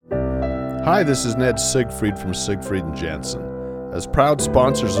Hi, this is Ned Siegfried from Siegfried and Jensen. As proud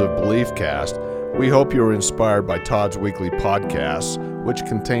sponsors of BeliefCast, we hope you are inspired by Todd's weekly podcasts, which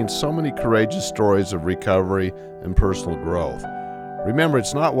contain so many courageous stories of recovery and personal growth. Remember,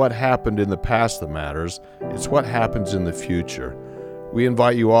 it's not what happened in the past that matters, it's what happens in the future. We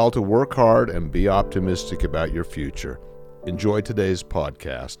invite you all to work hard and be optimistic about your future. Enjoy today's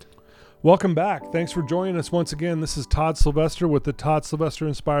podcast. Welcome back. Thanks for joining us once again. This is Todd Sylvester with the Todd Sylvester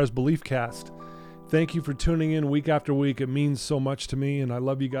Inspires BeliefCast. Thank you for tuning in week after week. It means so much to me, and I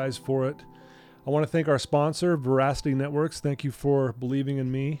love you guys for it. I want to thank our sponsor, Veracity Networks. Thank you for believing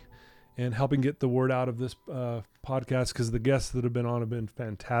in me and helping get the word out of this podcast, because the guests that have been on have been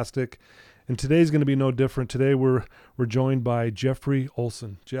fantastic. And today's going to be no different. Today we're joined by Jeffrey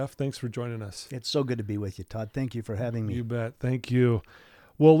Olson. Jeff, thanks for joining us. It's so good to be with you, Todd. Thank you for having me. You bet. Thank you.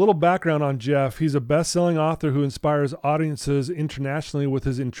 Well, a little background on Jeff. He's a best-selling author who inspires audiences internationally with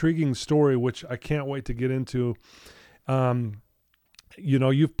his intriguing story, which I can't wait to get into.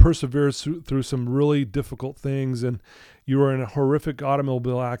 You've persevered through some really difficult things, and you were in a horrific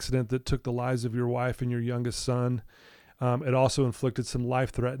automobile accident that took the lives of your wife and your youngest son. It also inflicted some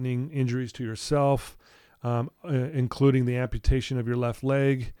life-threatening injuries to yourself, including the amputation of your left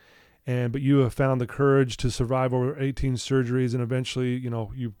leg. But you have found the courage to survive over 18 surgeries, and eventually,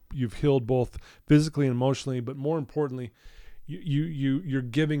 you've healed both physically and emotionally. But more importantly, you're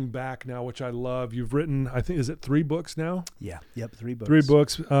giving back now, which I love. You've written, I think, is it 3 books now? Yeah. Yep. 3 books. 3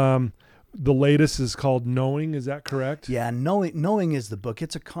 books. The latest is called Knowing. Is that correct? Yeah. Knowing is the book.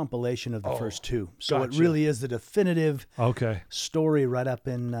 It's a compilation of the first 2. So gotcha. It really is the definitive Okay. story right up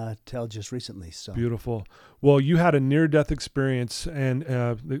till just recently. So Beautiful. Well, you had a near-death experience, and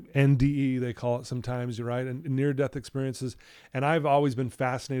the NDE, they call it sometimes, you're right, and near-death experiences. And I've always been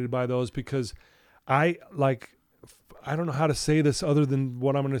fascinated by those because I don't know how to say this other than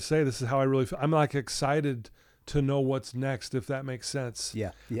what I'm going to say. This is how I really feel. I'm excited to know what's next, if that makes sense.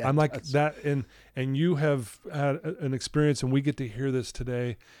 Yeah. I'm that, and you have had an experience, and we get to hear this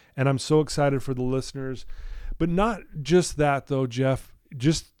today, and I'm so excited for the listeners. But not just that, though, Jeff,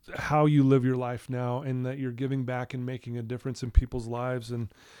 just how you live your life now, and that you're giving back and making a difference in people's lives.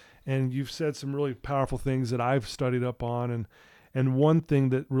 And you've said some really powerful things that I've studied up on. And one thing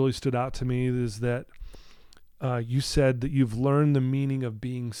that really stood out to me is that you said that you've learned the meaning of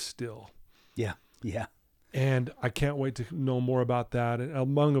being still. Yeah. And I can't wait to know more about that,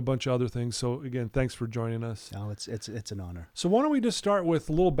 among a bunch of other things. So again, thanks for joining us. No, it's an honor. So why don't we just start with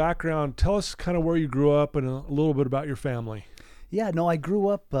a little background? Tell us kind of where you grew up and a little bit about your family. Yeah. No, I grew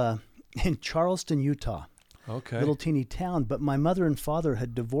up in Charleston, Utah. Okay. Little teeny town, but my mother and father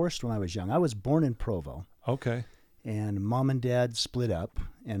had divorced when I was young. I was born in Provo. Okay. And Mom and Dad split up,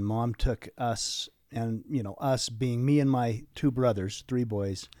 and Mom took us, and us being me and my 2 brothers, 3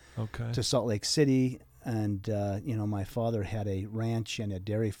 boys, Okay. to Salt Lake City. And, my father had a ranch and a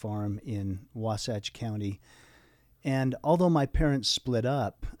dairy farm in Wasatch County. And although my parents split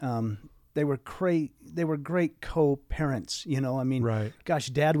up, they were great co-parents, Right. Gosh,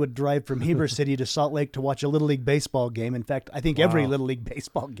 Dad would drive from Heber City to Salt Lake to watch a Little League baseball game. In fact, I think every Little League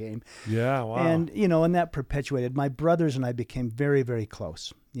baseball game. Yeah. Wow. And, and that perpetuated. My brothers and I became very, very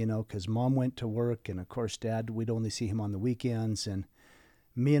close, because Mom went to work, and of course, Dad, we'd only see him on the weekends, and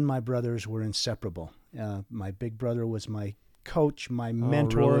me and my brothers were inseparable. My big brother was my coach, my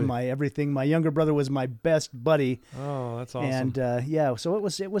mentor, really? my everything. My younger brother was my best buddy. Oh, that's awesome. And so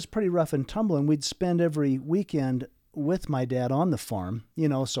it was pretty rough and tumble, and we'd spend every weekend with my dad on the farm,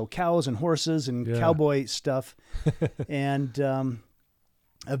 so cows and horses and cowboy stuff. And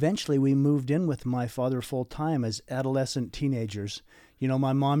eventually we moved in with my father full time as adolescent teenagers.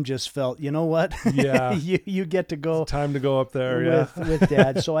 My mom just felt, you know what? Yeah. you get to go. It's time to go up there. With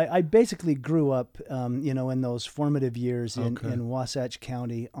Dad. So I basically grew up, in those formative years in Wasatch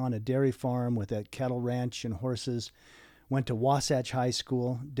County on a dairy farm with a cattle ranch and horses. Went to Wasatch High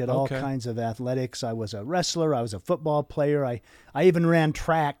School, did all kinds of athletics. I was a wrestler. I was a football player. I even ran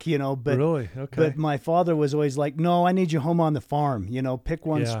track, but Really? Okay. But my father was always like, no, I need you home on the farm, pick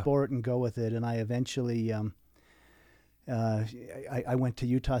one sport and go with it. And I eventually, I went to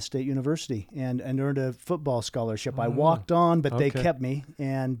Utah State University and earned a football scholarship. I walked on, but they kept me.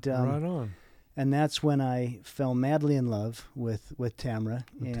 And right on. And that's when I fell madly in love with Tamara.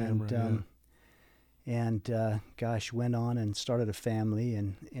 Gosh, went on and started a family,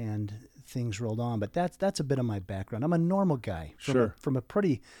 and things rolled on. But that's a bit of my background. I'm a normal guy from a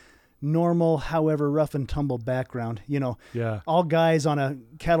pretty normal, however rough and tumble background. All guys on a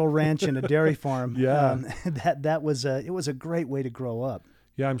cattle ranch and a dairy farm. It was a great way to grow up.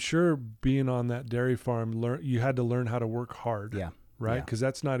 Yeah, I'm sure being on that dairy farm, you had to learn how to work hard. Yeah. Right? Because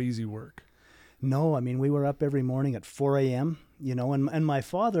that's not easy work. No, I mean, we were up every morning at 4 a.m., and my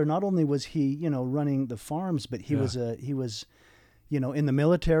father, not only was he, running the farms, but he was in the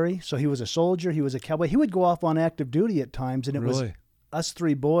military. So he was a soldier, he was a cowboy. He would go off on active duty at times, and it was us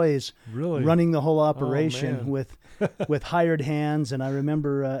three boys running the whole operation with hired hands. And I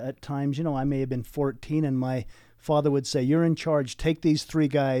remember at times, I may have been 14, and my father would say, "You're in charge. Take these three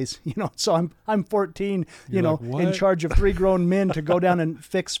guys." So I'm 14, in charge of three grown men to go down and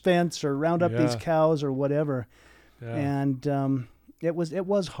fix fence or round up these cows or whatever. Yeah. And it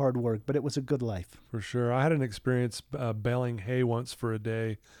was hard work, but it was a good life. For sure. I had an experience baling hay once for a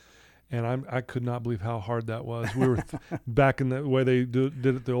day, and I could not believe how hard that was. We were back in the way they did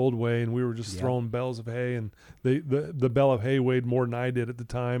it the old way, and we were just throwing bales of hay, and the bale of hay weighed more than I did at the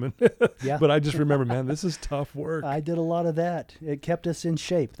time. And but I just remember, man, this is tough work. I did a lot of that. It kept us in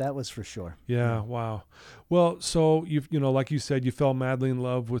shape, that was for sure. Yeah, wow. Well, so like you said, you fell madly in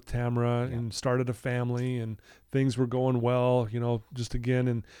love with Tamara and started a family, and things were going well, just again,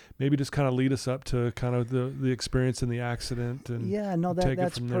 and maybe just kind of lead us up to kind of the experience in the accident. And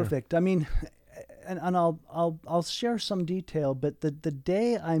that's perfect. There. I mean, and I'll share some detail, but the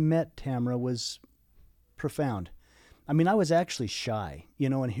day I met Tamara was profound. I mean, I was actually shy,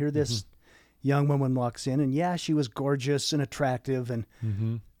 and here this young woman walks in, and she was gorgeous and attractive,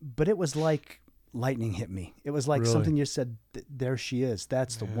 and but it was like lightning hit me. It was like something you said, there she is.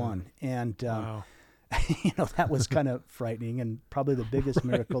 That's the one. And, wow. That was kind of frightening. And probably the biggest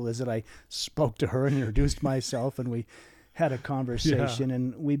miracle is that I spoke to her and introduced myself, and we had a conversation,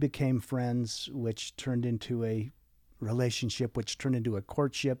 and we became friends, which turned into a relationship, which turned into a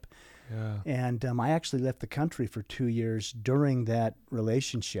courtship. Yeah. And I actually left the country for 2 years during that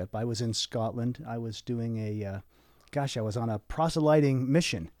relationship. I was in Scotland. I was doing I was on a proselyting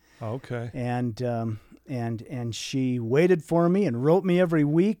mission. Okay. And she waited for me and wrote me every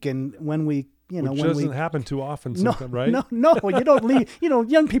week. And when we, which doesn't happen too often, right? No, you don't leave.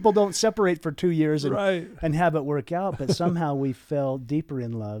 Young people don't separate for 2 years and have it work out. But somehow we fell deeper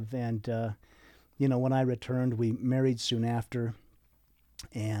in love. And when I returned, we married soon after,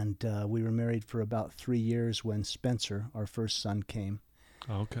 and we were married for about 3 years when Spencer, our first son, came.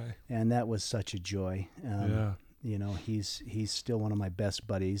 Okay. And that was such a joy. He's still one of my best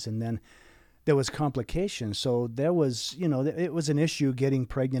buddies. And then there was complications. So there was, it was an issue getting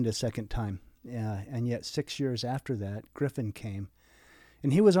pregnant a second time. And yet 6 years after that, Griffin came.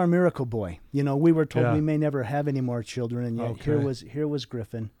 And he was our miracle boy. We were told we may never have any more children. And yet here was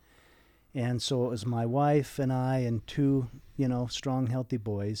Griffin. And so it was my wife and I and two, strong, healthy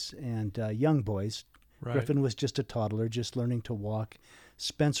boys and young boys. Right. Griffin was just a toddler, just learning to walk.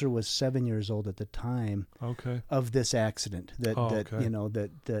 Spencer was 7 years old at the time of this accident that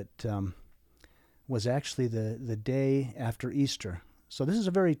was actually the day after Easter. So this is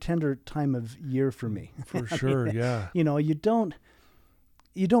a very tender time of year for me. For sure, yeah.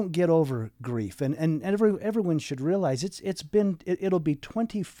 You don't get over grief, and everyone should realize it'll be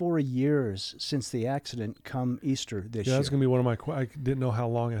 24 years since the accident come Easter this year. Yeah, that's gonna be one of my. I didn't know how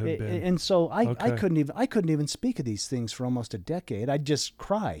long it had been, and so I couldn't even speak of these things for almost a decade. I'd just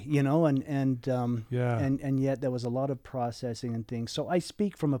cry, and yet there was a lot of processing and things. So I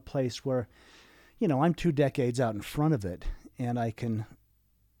speak from a place where, I'm 2 decades out in front of it, and I can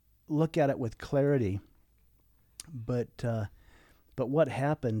look at it with clarity, But what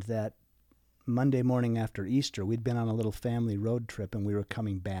happened that Monday morning after Easter, we'd been on a little family road trip, and we were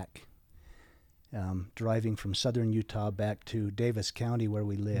coming back, driving from southern Utah back to Davis County where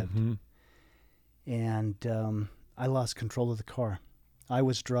we lived. Mm-hmm. And I lost control of the car. I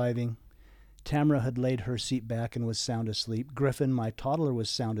was driving. Tamara had laid her seat back and was sound asleep. Griffin, my toddler, was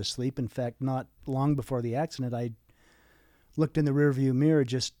sound asleep. In fact, not long before the accident, I looked in the rearview mirror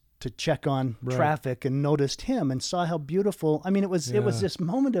just to check on traffic and noticed him and saw how beautiful. I mean, it was this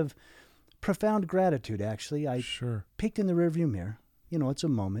moment of profound gratitude, actually. I peeked in the rearview mirror. It's a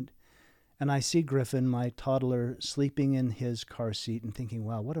moment. And I see Griffin, my toddler, sleeping in his car seat and thinking,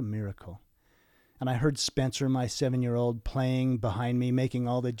 wow, what a miracle. And I heard Spencer, my 7-year-old, playing behind me, making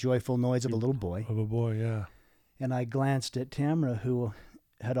all the joyful noise of a little boy. Of a boy, yeah. And I glanced at Tamara, who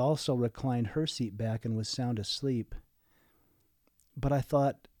had also reclined her seat back and was sound asleep. But I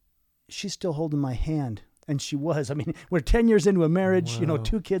thought, she's still holding my hand. And she was. I mean, we're 10 years into a marriage,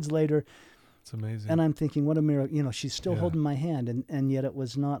 2 kids later. It's amazing. And I'm thinking, what a miracle. She's still holding my hand. And yet it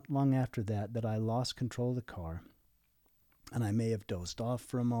was not long after that I lost control of the car. And I may have dozed off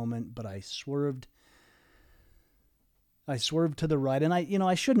for a moment, but I swerved. To the right. And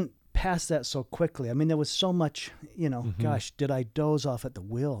I shouldn't pass that so quickly. I mean, there was so much, gosh, did I doze off at the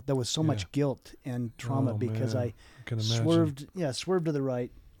wheel? There was so much guilt and trauma because I swerved to the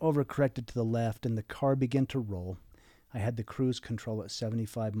right overcorrected to the left, and the car began to roll. I had the cruise control at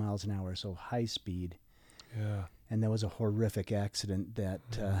 75 miles an hour, so high speed. Yeah. And there was a horrific accident that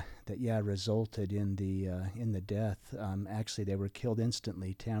resulted in the death. Actually, they were killed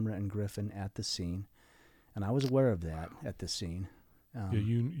instantly, Tamara and Griffin, at the scene, and I was aware of that at the scene.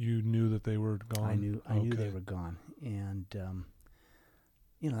 You knew that they were gone. I knew they were gone, and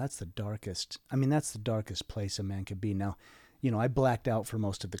that's the darkest. I mean, that's the darkest place a man could be. Now, I blacked out for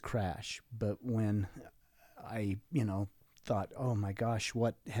most of the crash, but when I thought, oh my gosh,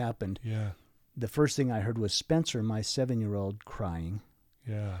 what happened? Yeah. The first thing I heard was Spencer, my 7-year-old, crying.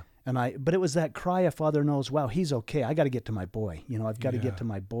 Yeah. But it was that cry a father knows, wow, he's okay. I got to get to my boy. I've got to get to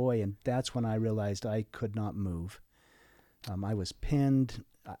my boy. And that's when I realized I could not move. I was pinned.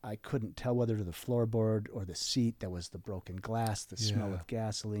 I couldn't tell whether to the floorboard or the seat. There was the broken glass, the smell of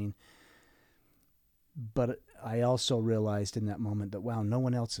gasoline. But I also realized in that moment that, wow, no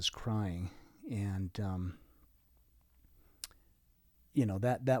one else is crying. And,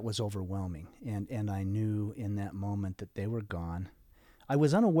 that was overwhelming. And I knew in that moment that they were gone. I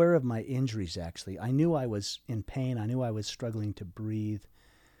was unaware of my injuries, actually. I knew I was in pain. I knew I was struggling to breathe.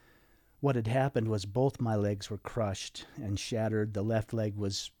 What had happened was both my legs were crushed and shattered. The left leg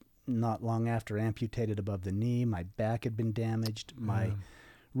was not long after amputated above the knee. My back had been damaged. My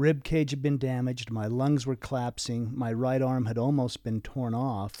rib cage had been damaged. My lungs were collapsing. My right arm had almost been torn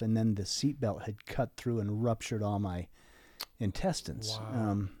off, and then the seatbelt had cut through and ruptured all my intestines.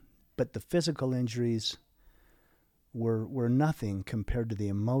 Wow. But the physical injuries were nothing compared to the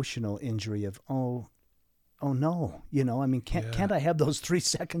emotional injury of, oh no, I mean, can't I have those 3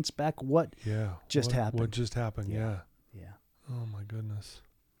 seconds back? What just happened? What just happened? Yeah. Oh my goodness.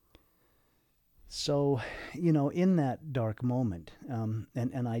 So, in that dark moment,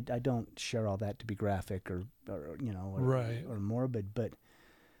 and I don't share all that to be graphic or morbid, but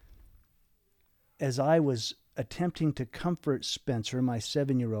as I was attempting to comfort Spencer, my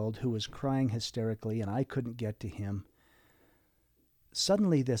 7-year-old, who was crying hysterically, and I couldn't get to him,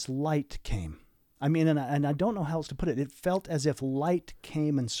 suddenly this light came. I mean, and I don't know how else to put it. It felt as if light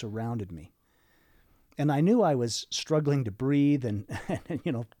came and surrounded me. And I knew I was struggling to breathe and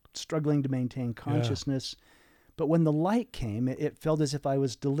struggling to maintain consciousness. Yeah. But when the light came, it felt as if I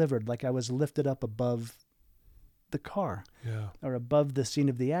was delivered, like I was lifted up above the car or above the scene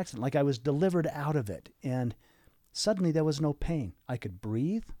of the accident, like I was delivered out of it. And suddenly there was no pain. I could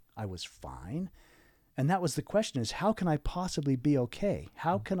breathe. I was fine. And that was the question, is how can I possibly be okay?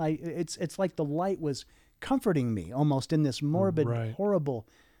 How can I, it's like the light was comforting me almost in this morbid, horrible,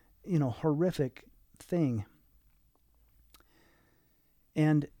 horrific thing.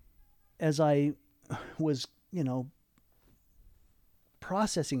 And as I was,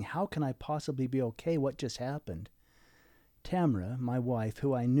 processing how can I possibly be okay, what just happened, Tamara, my wife,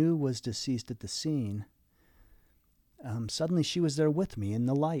 who I knew was deceased at the scene, suddenly she was there with me in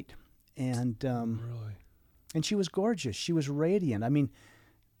the light. And and she was gorgeous. She was radiant. I mean,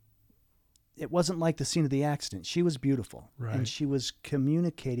 it wasn't like the scene of the accident. She was beautiful. Right. And she was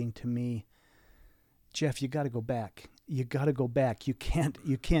communicating to me, Jeff, you got to go back. You got to go back. You can't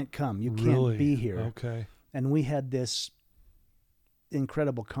come. You can't be here. Okay. And we had this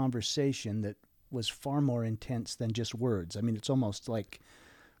incredible conversation that was far more intense than just words. I mean, it's almost like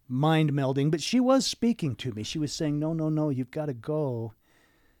mind melding, but she was speaking to me. She was saying, no, you've got to go.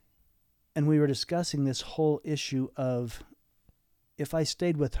 And we were discussing this whole issue of if I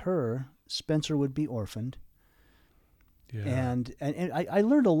stayed with her, Spencer would be orphaned. Yeah. And I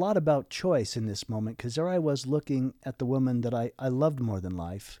learned a lot about choice in this moment, because there I was looking at the woman that I loved more than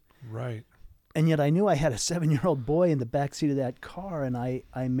life. Right. And yet I knew I had a 7-year-old boy in the backseat of that car, and I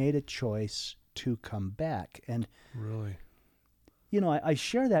made a choice to come back. And really, I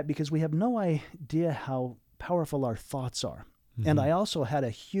share that because we have no idea how powerful our thoughts are. Mm-hmm. And I also had a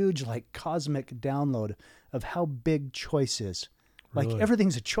huge, cosmic download of how big choice is. Really? Like,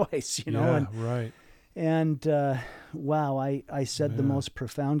 everything's a choice, Yeah, and, right. And, wow, I said the most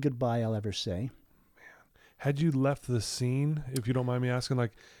profound goodbye I'll ever say. Man. Had you left the scene, if you don't mind me asking,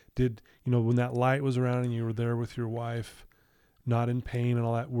 did, when that light was around and you were there with your wife, not in pain and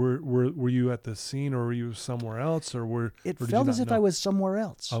all that, were you at the scene, or were you somewhere else, or It felt as if I was somewhere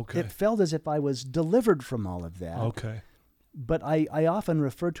else. Okay. It felt as if I was delivered from all of that. Okay. But I often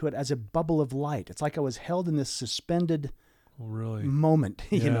refer to it as a bubble of light. It's like I was held in this suspended moment,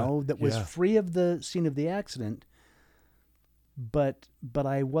 that was free of the scene of the accident, but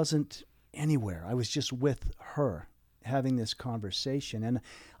I wasn't anywhere. I was just with her having this conversation. And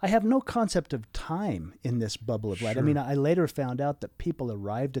I have no concept of time in this bubble of light. Sure. I mean, I later found out that people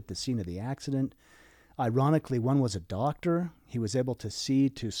arrived at the scene of the accident. Ironically, one was a doctor. He was able to see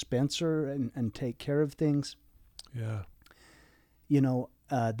to Spencer and take care of things. Yeah.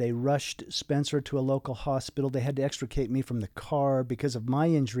 They rushed Spencer to a local hospital. They had to extricate me from the car. Because of my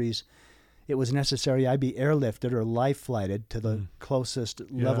injuries, it was necessary I be airlifted or life flighted to the closest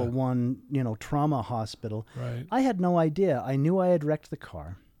level 1, trauma hospital. Right. I had no idea. I knew I had wrecked the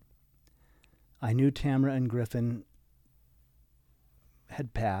car. I knew Tamara and Griffin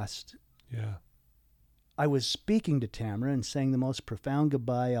had passed. Yeah. I was speaking to Tamara and saying the most profound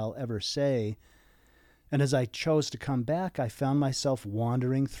goodbye I'll ever say. And as I chose to come back, I found myself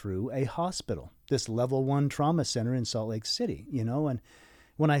wandering through a hospital, this level 1 trauma center in Salt Lake City, and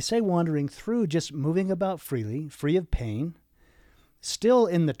when I say wandering through, just moving about freely, free of pain, still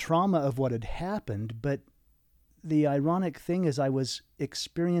in the trauma of what had happened. But the ironic thing is I was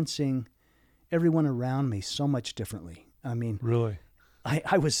experiencing everyone around me so much differently. I mean, really,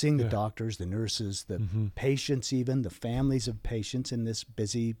 I was seeing the doctors, the nurses, the patients, even the families of patients in this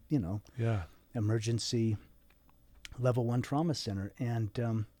busy, emergency level 1 trauma center. And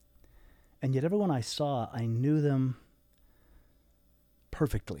yet everyone I saw, I knew them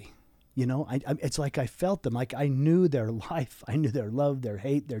perfectly. It's like I felt them. Like I knew their life. I knew their love, their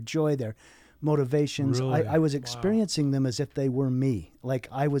hate, their joy, their motivations. Really? I was experiencing them as if they were me, like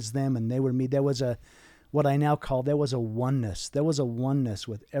I was them and they were me. There was what I now call, there was a oneness. There was a oneness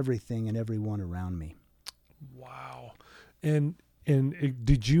with everything and everyone around me. Wow. And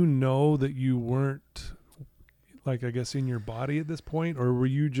did you know that you weren't, like, I guess, in your body at this point, or were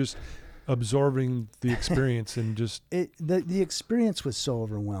you just absorbing the experience and just the experience was so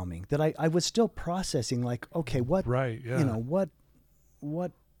overwhelming that I was still processing, like, okay, what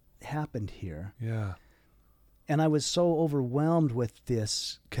what happened here? Yeah. And I was so overwhelmed with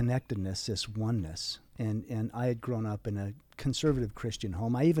this connectedness, this oneness. And I had grown up in a conservative Christian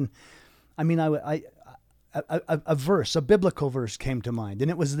home. A biblical verse came to mind,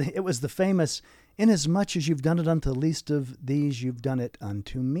 and it was the famous, "Inasmuch as you've done it unto the least of these, you've done it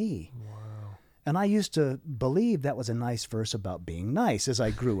unto me." Wow. And I used to believe that was a nice verse about being nice as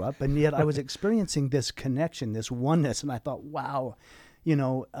I grew up, and yet I was experiencing this connection, this oneness, and I thought, wow,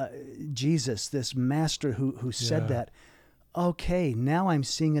 Jesus, this master who said that. Okay, now I'm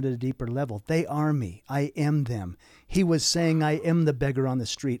seeing it at a deeper level. They are me. I am them. He was saying, I am the beggar on the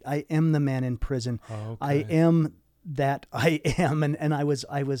street. I am the man in prison. Okay. I am that I am. And I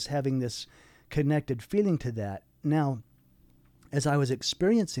was having this connected feeling to that. Now, as I was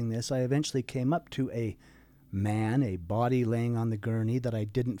experiencing this, I eventually came up to a man, a body laying on the gurney that I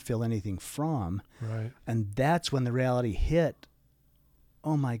didn't feel anything from. Right. And that's when the reality hit.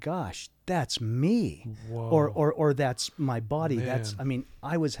 Oh my gosh, that's me. Whoa. Or that's my body. Man.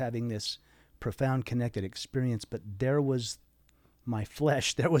 I was having this profound connected experience, but there was my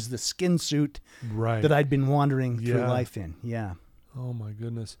flesh. There was the skin suit that I'd been wandering through life in. Yeah. Oh my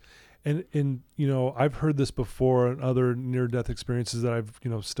goodness. And I've heard this before in other near-death experiences that I've,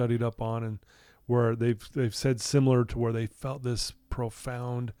 studied up on, and where they've said similar to where they felt this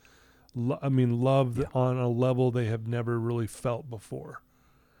profound love on a level they have never really felt before.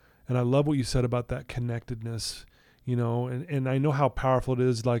 And I love what you said about that connectedness, and I know how powerful it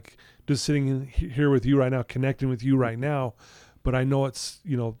is, like just sitting here with you right now, connecting with you right now. But I know it's,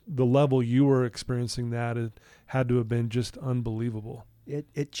 the level you were experiencing that, it had to have been just unbelievable.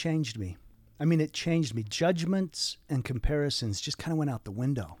 It changed me. It changed me. Judgments and comparisons just kind of went out the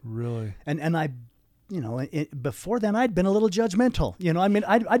window. Really? And I, before then I'd been a little judgmental.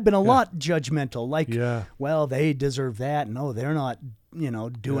 I'd been a lot judgmental. Like, well, they deserve that. No, they're not,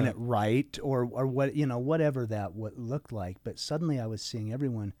 doing it right, or what, whatever that looked like. But suddenly I was seeing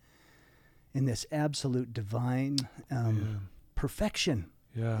everyone in this absolute divine perfection.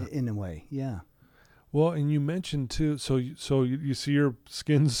 In a way. Yeah. Well, and you mentioned too, so you see your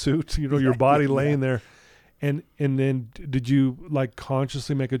skin suit, your body laying there, and then did you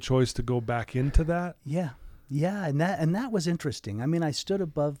consciously make a choice to go back into that? Yeah, and that was interesting. I stood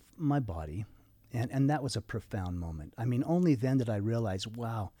above my body, and that was a profound moment. Only then did I realize,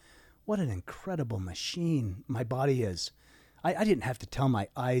 wow, what an incredible machine my body is. I didn't have to tell my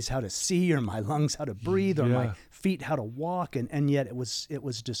eyes how to see, or my lungs how to breathe, or my feet how to walk, and yet it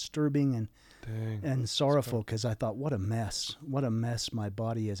was disturbing and sorrowful, because I thought, what a mess my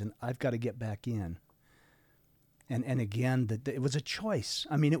body is, and I've got to get back in. And again, it was a choice.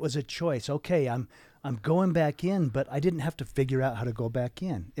 It was a choice. Okay, I'm going back in, but I didn't have to figure out how to go back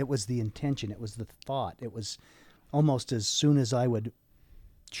in. It was the intention. It was the thought. It was almost as soon as I would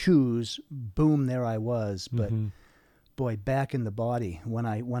choose, boom, there I was. But boy, back in the body, when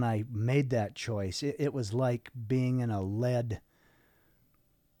I made that choice, it was like being in a lead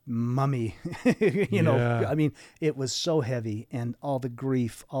mummy, know, I mean, it was so heavy, and all the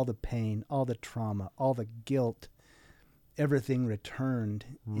grief, all the pain, all the trauma, all the guilt, everything returned.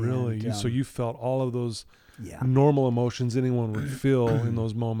 Really? And, so you felt all of those normal emotions anyone would feel in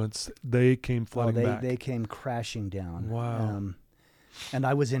those moments, they came flooding back. They came crashing down. Wow. And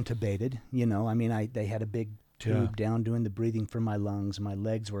I was intubated, I mean, they had a big tube down doing the breathing for my lungs. My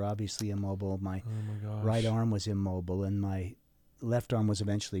legs were obviously immobile. My right arm was immobile, and my left arm was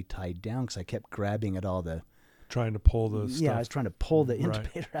eventually tied down because I kept grabbing at all the... Trying to pull the stuff. Yeah, I was trying to pull the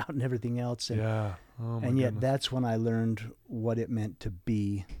intubator out and everything else. And, and yet that's when I learned what it meant to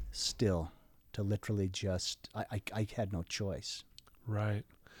be still, to literally just... I had no choice. Right.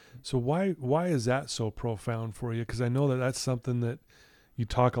 So why is that so profound for you? Because I know that's something that you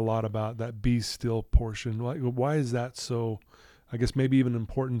talk a lot about, that be still portion. Why is that so, I guess, maybe even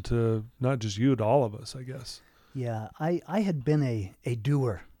important to not just you, to all of us, I guess? Yeah, I had been a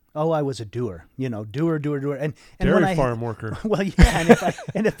doer. Oh, I was a doer, doer. And dairy farm worker. Well, yeah,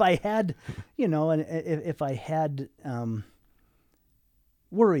 and if I had, if I had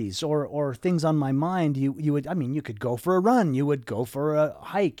worries or things on my mind, you would, I mean, you could go for a run, you would go for a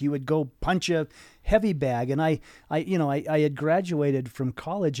hike, you would go punch a heavy bag. And I had graduated from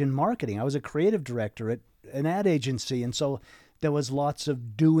college in marketing. I was a creative director at an ad agency, and so there was lots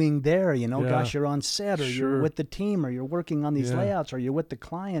of doing there, gosh, you're on set, or you're with the team, or you're working on these layouts, or you're with the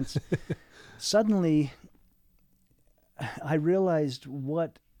clients. Suddenly, I realized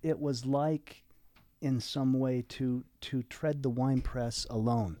what it was like in some way to tread the wine press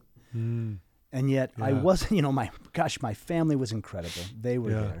alone. And yet I wasn't, my family was incredible. They were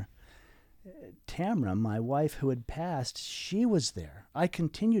there. Tamra, my wife who had passed, she was there. I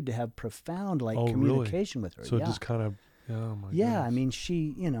continued to have profound communication with her. So it just kind of... Oh my goodness. I mean,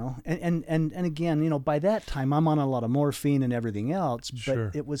 she, and again, by that time I'm on a lot of morphine and everything else,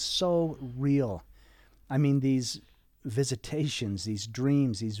 but it was so real. I mean, these visitations, these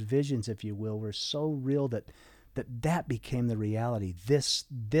dreams, these visions, if you will, were so real that became the reality. This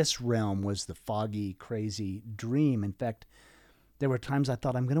realm was the foggy, crazy dream. In fact, there were times I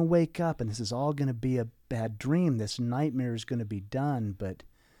thought, I'm going to wake up and this is all going to be a bad dream. This nightmare is going to be done, but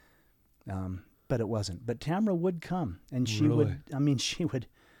it wasn't. But Tamra would come, and she would.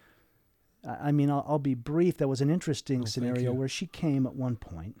 I'll be brief. There was an interesting scenario where she came at one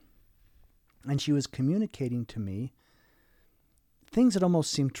point, and she was communicating to me things that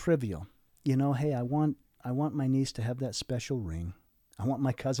almost seemed trivial. Hey, I want my niece to have that special ring. I want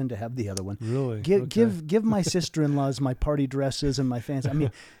my cousin to have the other one. Really? Give my sister-in-laws my party dresses and my fancy.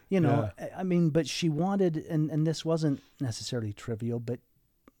 I mean, but she wanted, and this wasn't necessarily trivial, but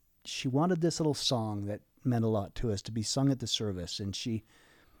she wanted this little song that meant a lot to us to be sung at the service, and she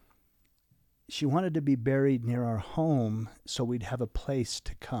wanted to be buried near our home so we'd have a place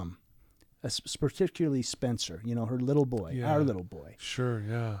to come. Particularly Spencer, her little boy, our little boy. Sure,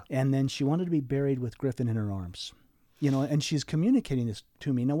 yeah. And then she wanted to be buried with Griffin in her arms, and she's communicating this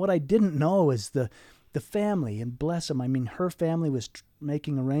to me. Now, what I didn't know is the family, and bless them, I mean, her family was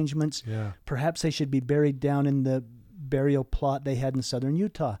making arrangements. Yeah. Perhaps they should be buried down in the burial plot they had in southern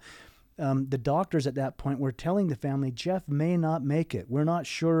Utah. The doctors at that point were telling the family, Jeff may not make it. We're not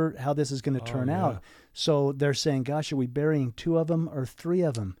sure how this is going to turn out. So they're saying, gosh, are we burying 2 of them or 3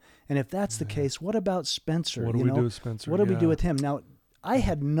 of them? And if that's the case, what about Spencer? What do we do with Spencer? What do we do with him? Now, I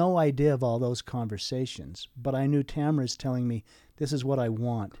had no idea of all those conversations, but I knew Tamra's telling me, this is what I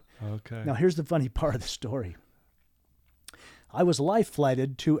want. Okay. Now, here's the funny part of the story. I was life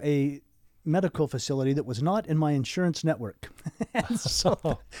flighted to a medical facility that was not in my insurance network. And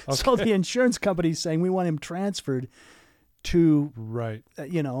so the insurance company is saying, we want him transferred to,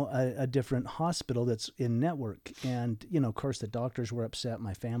 a different hospital that's in network. And, of course, the doctors were upset.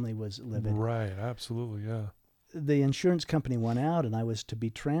 My family was livid. Right. Absolutely. Yeah. The insurance company went out and I was to be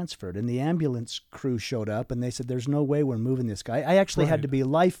transferred, and the ambulance crew showed up and they said, there's no way we're moving this guy. I actually had to be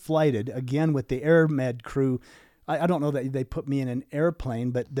life flighted again with the Air Med crew. I don't know that they put me in an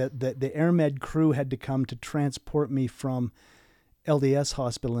airplane, but the Air Med crew had to come to transport me from LDS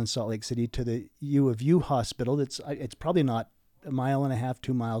Hospital in Salt Lake City to the U of U hospital. It's probably not 1.5 miles,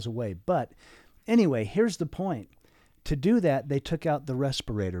 2 miles away. But anyway, here's the point. To do that, they took out the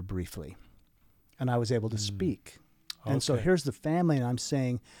respirator briefly, and I was able to speak. And so here's the family, and I'm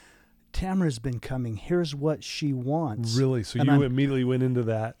saying, Tamra's been coming. Here's what she wants. Really? So you immediately went into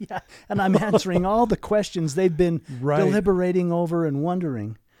that. Yeah. And I'm answering all the questions they've been deliberating over and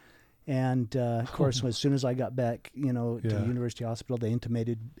wondering. And, of course, as soon as I got back, to University Hospital, they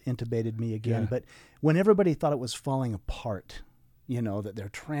intubated me again. Yeah. But when everybody thought it was falling apart, that they're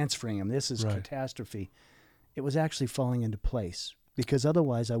transferring him, this is catastrophe, it was actually falling into place. because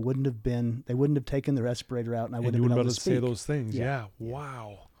otherwise they wouldn't have taken the respirator out, and I and wouldn't you have been wouldn't able be able to to say speak. those things. Yeah. Yeah.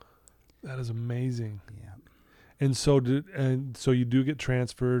 Wow. That is amazing. Yeah. And so so you do get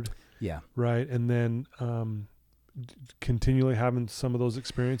transferred, Yeah. right? And then continually having some of those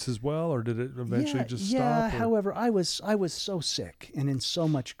experiences as well, or did it eventually just stop? Yeah. Or? However, I was so sick and in so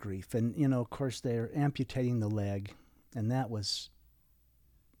much grief, and of course they're amputating the leg, and that was,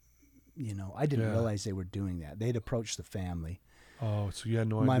 I didn't realize they were doing that. They'd approached the family. Oh, so you had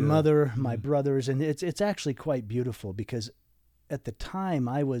no idea. My mother, my brothers, and it's actually quite beautiful, because at the time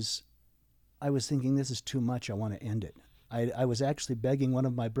I was thinking, this is too much. I want to end it. I was actually begging one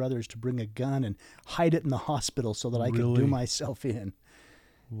of my brothers to bring a gun and hide it in the hospital so that I could do myself in.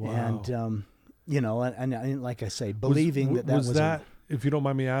 Wow. And, and like I say, believing that was that, if you don't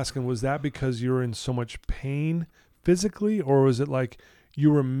mind me asking, was that because you were in so much pain physically, or was it like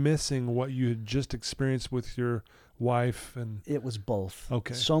you were missing what you had just experienced with your wife? And it was both.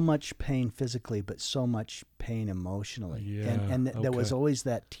 Okay. So much pain physically, but so much pain emotionally. Yeah. And there was always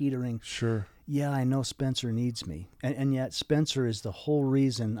that teetering. Sure. Yeah, I know Spencer needs me. And yet Spencer is the whole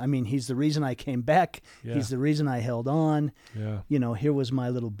reason. I mean, he's the reason I came back. Yeah. He's the reason I held on. Yeah. Here was my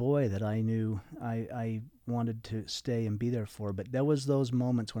little boy that I knew I wanted to stay and be there for. But there was those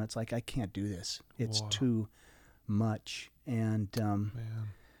moments when it's like, I can't do this. It's too much. And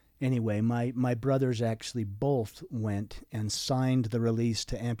anyway, my brothers actually both went and signed the release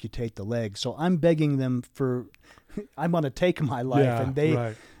to amputate the leg. So I'm begging them I want to take my life. Yeah, and they,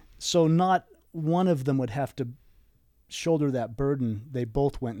 right. So not one of them would have to shoulder that burden. They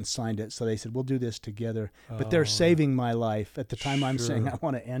both went and signed it. So they said, we'll do this together. But they're saving my life at the time I'm saying I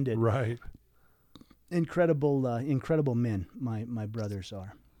want to end it. Right. Incredible men, my brothers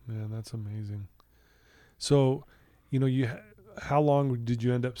are. Man, that's amazing. So, how long did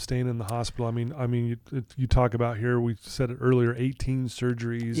you end up staying in the hospital? I mean, you talk about here, we said it earlier, 18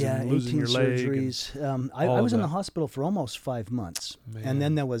 surgeries and losing your leg. 18 surgeries. I was in the hospital for almost 5 months. Man. And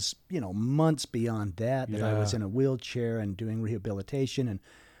then there was, months beyond that I was in a wheelchair and doing rehabilitation and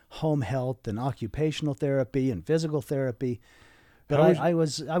home health and occupational therapy and physical therapy. But I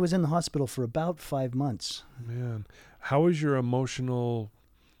was in the hospital for about 5 months. Man, how was your emotional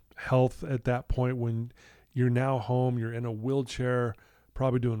health at that point when you're now home, you're in a wheelchair,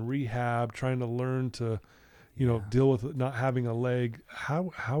 probably doing rehab, trying to learn to, deal with not having a leg?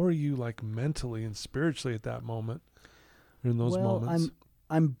 How are you like mentally and spiritually at that moment, in those moments?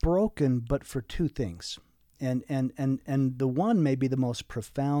 I'm broken, but for two things. And the one may be the most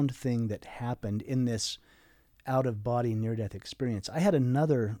profound thing that happened in this out-of-body near-death experience. I had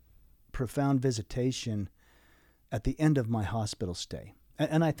another profound visitation at the end of my hospital stay.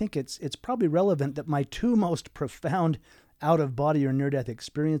 And I think it's probably relevant that my two most profound out-of-body or near-death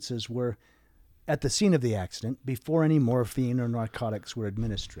experiences were at the scene of the accident, before any morphine or narcotics were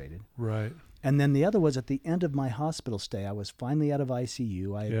administered. Right. And then the other was at the end of my hospital stay. I was finally out of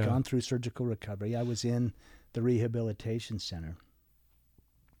ICU. I had gone through surgical recovery. I was in the rehabilitation center.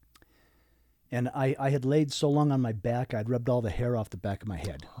 And I had laid so long on my back, I'd rubbed all the hair off the back of my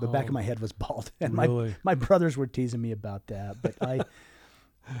head. The back of my head was bald. And really? my brothers were teasing me about that. But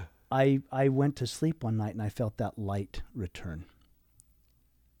I went to sleep one night and I felt that light return.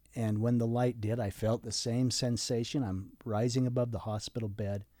 And when the light did, I felt the same sensation. I'm rising above the hospital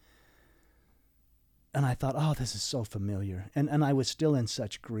bed. And I thought, oh, this is so familiar. And I was still in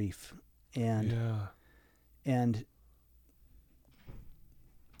such grief. And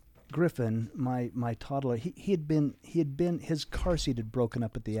Griffin, my toddler, he had been his car seat had broken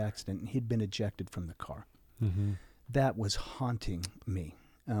up at the accident, and he'd been ejected from the car. Mm-hmm. That was haunting me.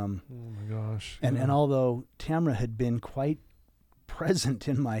 Oh my gosh! And although Tamara had been quite present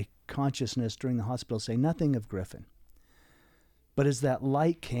in my consciousness during the hospital stay, nothing of Griffin. But as that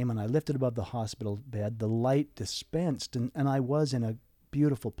light came and I lifted above the hospital bed, the light dispensed, and I was in a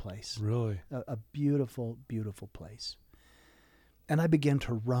beautiful place. Really, a beautiful, beautiful place. And I began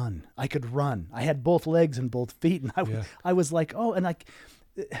to run. I could run. I had both legs and both feet, and I was like, oh, and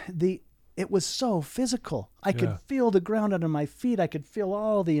it was so physical. I could feel the ground under my feet. I could feel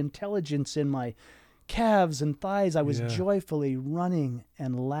all the intelligence in my calves and thighs. I was joyfully running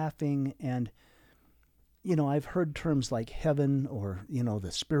and laughing. And, I've heard terms like heaven or,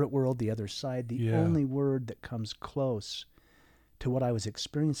 the spirit world, the other side. The only word that comes close to what I was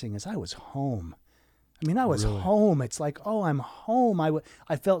experiencing is I was home. I mean, I was home. It's like, oh, I'm home.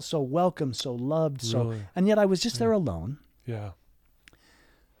 I felt so welcome, so loved, and yet I was just there alone. Yeah.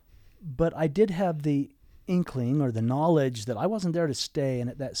 But I did have the inkling or the knowledge that I wasn't there to stay, and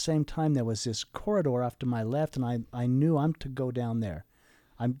at that same time there was this corridor off to my left, and I knew I'm to go down there.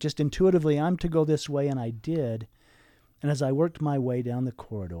 I'm just intuitively, I'm to go this way, and I did. And as I worked my way down the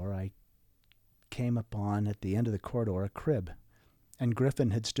corridor, I came upon, at the end of the corridor, a crib. And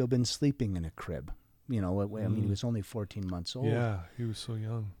Griffin had still been sleeping in a crib. You know, I mean, he was only 14 months old. Yeah, he was so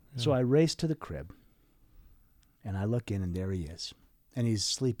young. Yeah. So I raced to the crib, and I look in, and there he is. And he's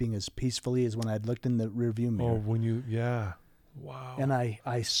sleeping as peacefully as when I'd looked in the rearview mirror. Wow. And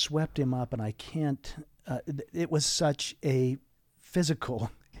I swept him up, and I can't, it was such a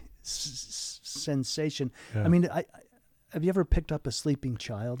physical sensation. Yeah. I mean, have you ever picked up a sleeping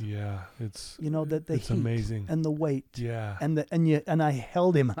child? Yeah, it's the it's heat amazing. and the weight. Yeah. And I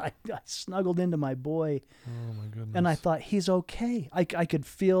held him, and I snuggled into my boy. Oh my goodness. And I thought, he's okay. I could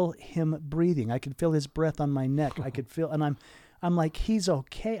feel him breathing. I could feel his breath on my neck. I could feel, and I'm like, he's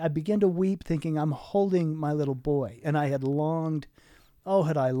okay. I began to weep, thinking I'm holding my little boy. And I had longed,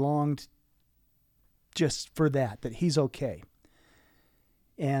 had I longed just for that he's okay.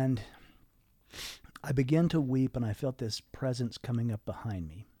 And I began to weep, and I felt this presence coming up behind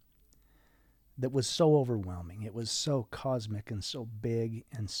me that was so overwhelming. It was so cosmic and so big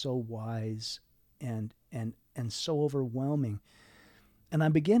and so wise and so overwhelming. And I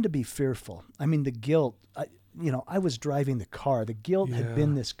began to be fearful. I mean, the guilt, I was driving the car. The guilt had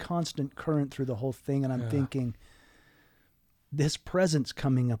been this constant current through the whole thing, and I'm thinking, this presence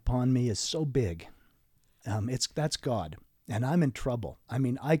coming upon me is so big. That's God. And I'm in trouble. I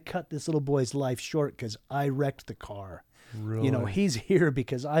mean, I cut this little boy's life short because I wrecked the car. Really? He's here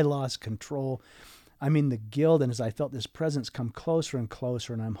because I lost control. I mean, the guilt, and as I felt this presence come closer and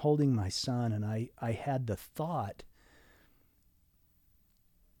closer, and I'm holding my son, and I had the thought,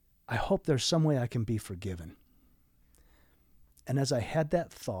 I hope there's some way I can be forgiven. And as I had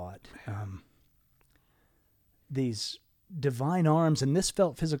that thought, these divine arms, and this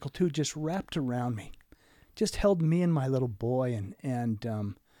felt physical too, just wrapped around me. Just held me and my little boy,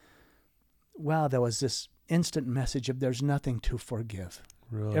 and wow, there was this instant message of there's nothing to forgive.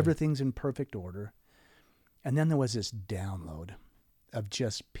 Really? Everything's in perfect order. And then there was this download of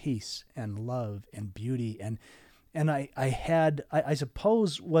just peace and love and beauty, and I had, I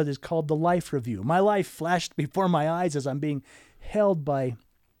suppose, what is called the life review. My life flashed before my eyes as I'm being held by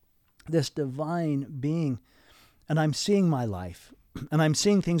this divine being, and I'm seeing my life. And I'm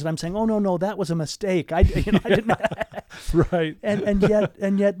seeing things, and I'm saying, "Oh no, that was a mistake." I didn't. Right.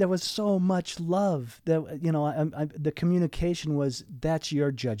 And yet there was so much love that the communication was, "That's your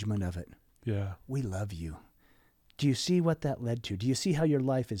judgment of it." Yeah. We love you. Do you see what that led to? Do you see how your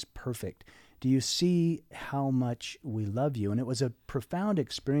life is perfect? Do you see how much we love you? And it was a profound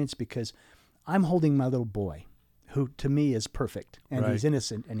experience because I'm holding my little boy, who to me is perfect, and he's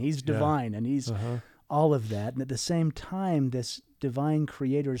innocent, and he's divine, and he's all of that. And at the same time, this divine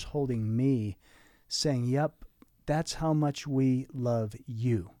creator is holding me, saying, yep, that's how much we love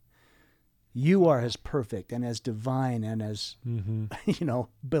you. You are as perfect and as divine and as,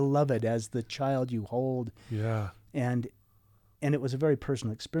 beloved as the child you hold. Yeah. And it was a very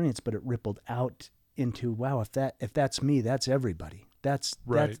personal experience, but it rippled out into, wow, if that's me, that's everybody. That's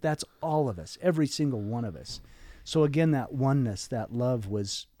all of us, every single one of us. So again, that oneness, that love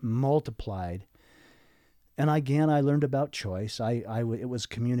was multiplied. And again, I learned about choice. It was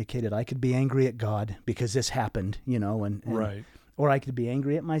communicated. I could be angry at God because this happened, and right. Or I could be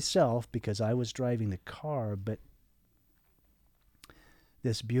angry at myself because I was driving the car. But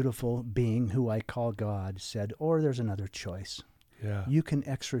this beautiful being who I call God said, or there's another choice. Yeah. You can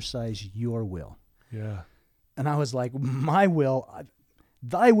exercise your will. Yeah. And I was like, my will,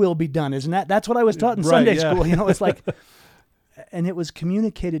 thy will be done. Isn't that? That's what I was taught in Sunday school. It's like... And it was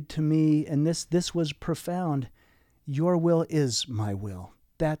communicated to me, and this was profound. Your will is my will.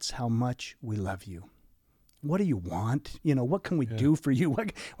 That's how much we love you. What do you want? What can we do for you?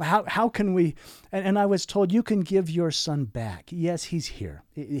 How can we? And I was told, you can give your son back. Yes, he's here.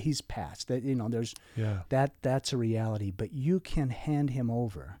 He's passed. There's that's a reality. But you can hand him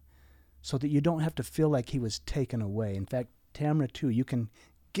over, so that you don't have to feel like he was taken away. In fact, Tamra too. You can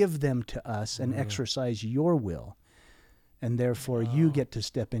give them to us and exercise your will. And therefore, you get to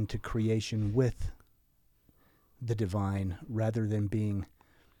step into creation with the divine rather than being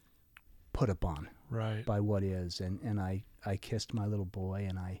put upon by what is. And I kissed my little boy,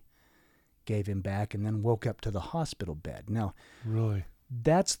 and I gave him back, and then woke up to the hospital bed. Now, really,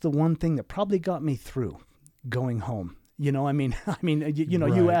 that's the one thing that probably got me through going home. You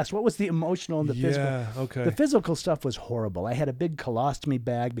asked, what was the emotional and the physical? Yeah, okay. The physical stuff was horrible. I had a big colostomy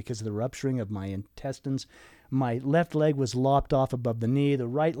bag because of the rupturing of my intestines. My left leg was lopped off above the knee. The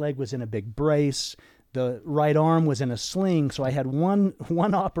right leg was in a big brace. The right arm was in a sling. So I had one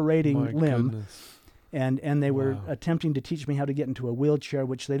operating limb. Goodness. And they were Wow. attempting to teach me how to get into a wheelchair,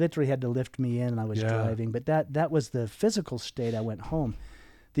 which they literally had to lift me in, and I was driving. But that was the physical state. I went home.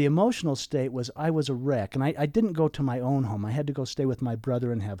 The emotional state was I was a wreck, and I didn't go to my own home. I had to go stay with my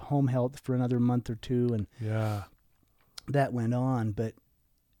brother and have home health for another month or two, and that went on. But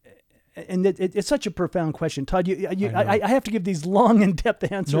it's such a profound question, Todd. I have to give these long,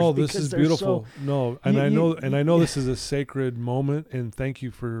 in-depth answers. No, this is beautiful. I know this is a sacred moment, and thank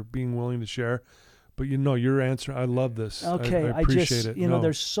you for being willing to share. But your answer, I love this. Okay, I appreciate it.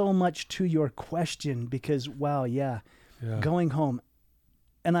 There's so much to your question because, wow, going home.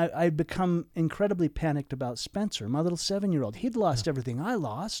 And I'd become incredibly panicked about Spencer, my little 7-year-old. He'd lost everything I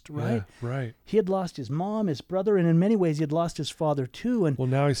lost, right? Yeah, right. He had lost his mom, his brother, and in many ways he had lost his father too. And well,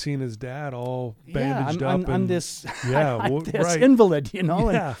 now he's seeing his dad all bandaged up. I'm this, right. invalid,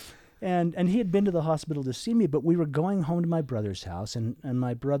 Yeah. And he had been to the hospital to see me, but we were going home to my brother's house, and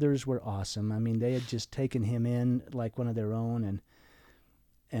my brothers were awesome. I mean, they had just taken him in like one of their own,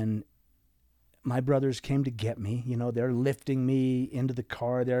 and my brothers came to get me. They're lifting me into the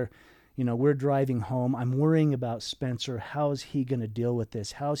car. We're driving home. I'm worrying about Spencer. How's he going to deal with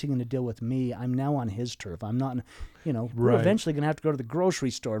this? How's he going to deal with me? I'm now on his turf. I'm not, we're eventually going to have to go to the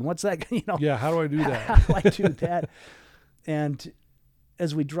grocery store. And what's that, Yeah, how do I do that? How do I do that? And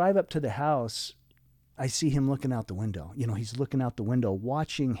as we drive up to the house, I see him looking out the window. He's looking out the window,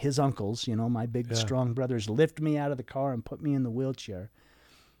 watching his uncles, my big, strong brothers, lift me out of the car and put me in the wheelchair.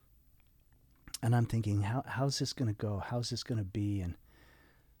 And I'm thinking, how's this going to go? How's this going to be? And,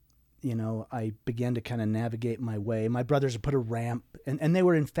 I began to kind of navigate my way. My brothers had put a ramp, and they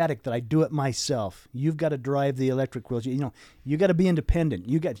were emphatic that I do it myself. You've got to drive the electric wheelchair. You got to be independent.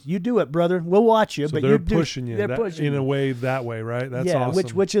 You do it, brother. We'll watch you. So but they're pushing you. They're pushing in you. a way that way, right? That's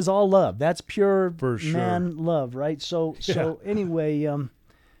awesome. which is all love. That's pure For sure. man love, right? So anyway,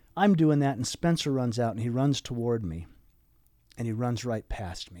 I'm doing that, and Spencer runs out, and he runs toward me, and he runs right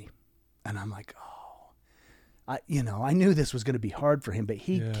past me. And I'm like, I knew this was going to be hard for him, but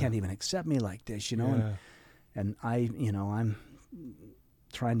he can't even accept me like this, And I'm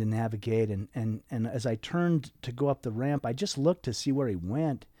trying to navigate, and as I turned to go up the ramp, I just looked to see where he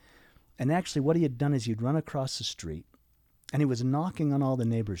went. And actually what he had done is he'd run across the street, and he was knocking on all the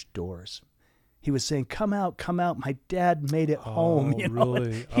neighbors' doors. He was saying, come out, my dad made it home.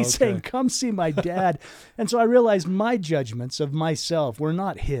 Really? He's saying, come see my dad. And so I realized my judgments of myself were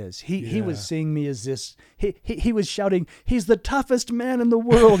not his. He was seeing me as this, he was shouting, he's the toughest man in the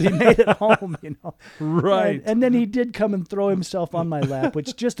world. He made it home, Right. And then he did come and throw himself on my lap,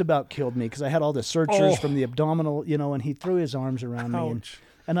 which just about killed me because I had all the sutures from the abdominal, and he threw his arms around me.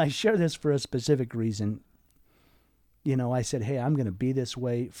 And I share this for a specific reason. I said, hey, I'm going to be this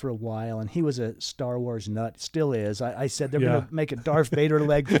way for a while. And he was a Star Wars nut, still is. I said, they're going to make a Darth Vader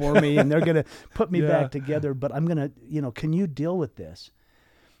leg for me, and they're going to put me back together. But I'm going to, can you deal with this?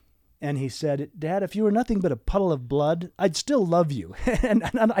 And he said, Dad, if you were nothing but a puddle of blood, I'd still love you. and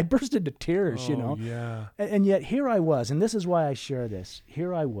I burst into tears, Yeah. And yet here I was, and this is why I share this.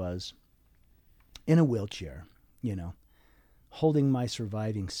 Here I was in a wheelchair, holding my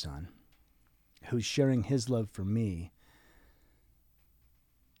surviving son, who's sharing his love for me.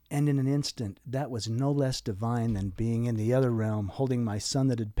 And in an instant, that was no less divine than being in the other realm, holding my son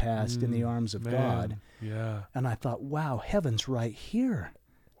that had passed in the arms of God. Yeah. And I thought, wow, heaven's right here.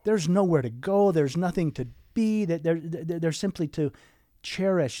 There's nowhere to go. There's nothing to be. There's simply to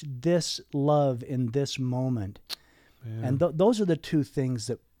cherish this love in this moment. And those are the two things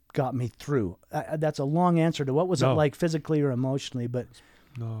that got me through. That's a long answer to what was it like physically or emotionally, but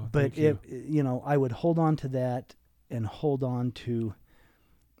I would hold on to that and hold on to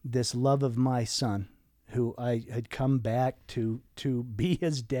this love of my son, who I had come back to be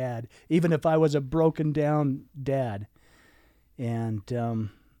his dad, even if I was a broken down dad. And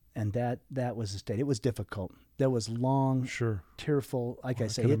that was the state. It was difficult. That was long, tearful. Like I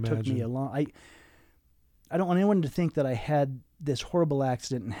say, it took me a long. I don't want anyone to think that I had this horrible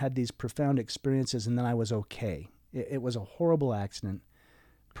accident and had these profound experiences and then I was okay. It was a horrible accident.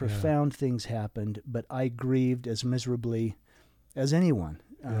 Profound things happened, but I grieved as miserably as anyone.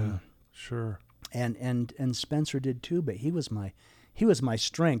 And Spencer did too, but he was my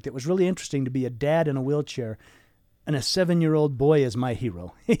strength. It was really interesting to be a dad in a wheelchair, and a 7-year-old boy is my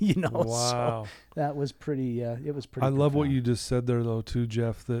hero. Wow. So that was pretty. It was pretty. I love what profound. you just said there, though, too,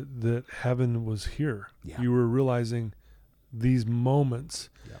 Jeff. That heaven was here. Yeah. You were realizing these moments,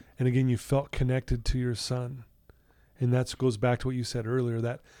 Yeah. and again, you felt connected to your son. And that goes back to what you said earlier,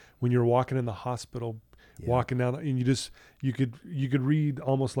 that when you're walking in the hospital, walking down, and you could read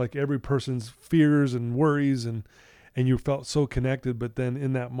almost like every person's fears and worries, and you felt so connected. But then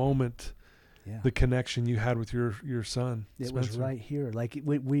in that moment, the connection you had with your son. It Spencer. was right here. Like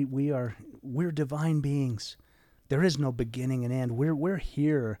we're divine beings. There is no beginning and end. We're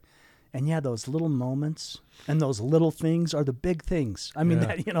here. And yeah, those little moments and those little things are the big things. I mean,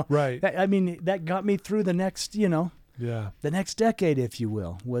 right. That got me through the next, the next decade, if you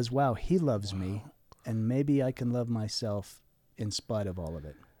will, was, wow, he loves me, and maybe I can love myself in spite of all of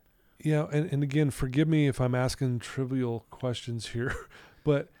it. Yeah. And again, forgive me if I'm asking trivial questions here,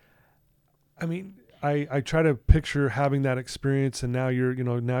 but I mean, I try to picture having that experience, and now you're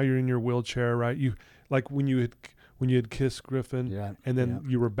in your wheelchair, right? You, like when you had kissed Griffin, and then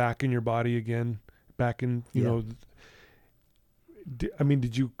you were back in your body again, back in,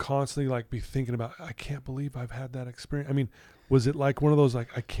 did you constantly like be thinking about, I can't believe I've had that experience? I mean, was it like one of those, like,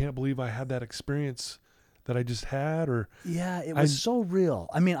 I can't believe I had that experience that I just had? Or it was so real.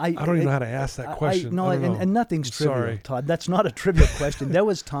 I mean, I don't even know how to ask that question. And nothing's trivial, Sorry. Todd. That's not a trivial question. There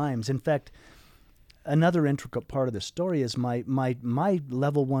was times, in fact, another intricate part of the story is my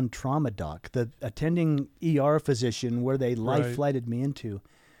level 1 trauma doc, the attending ER physician where they life flighted me into,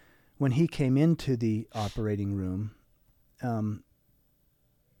 when he came into the operating room,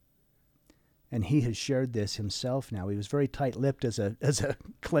 and he has shared this himself now. He was very tight-lipped as a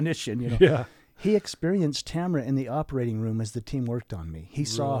clinician, Yeah. He experienced Tamara in the operating room as the team worked on me. He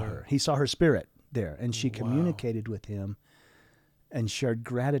saw her. He saw her spirit there, and she communicated with him and shared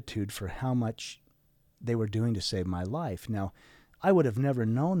gratitude for how much they were doing to save my life. Now, I would have never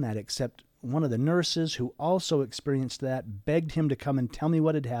known that, except one of the nurses who also experienced that begged him to come and tell me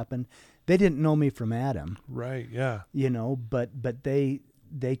what had happened. They didn't know me from Adam. Right, yeah. But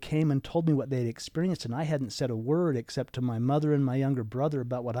they came and told me what they'd experienced, and I hadn't said a word except to my mother and my younger brother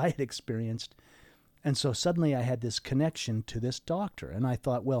about what I had experienced. And so suddenly I had this connection to this doctor, and I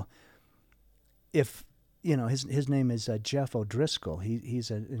thought, well, if his name is Jeff O'Driscoll.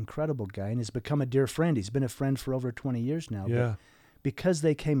 He's an incredible guy and has become a dear friend. He's been a friend for over 20 years now. Yeah. But because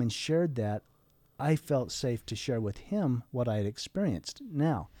they came and shared that, I felt safe to share with him what I had experienced.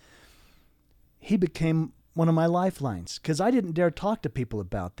 Now, he became one of my lifelines because I didn't dare talk to people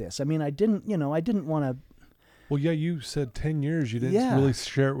about this. I mean, I didn't want to. Well, yeah, you said 10 years. You didn't really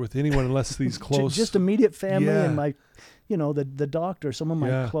share it with anyone unless these close. Just immediate family and my, the doctor, some of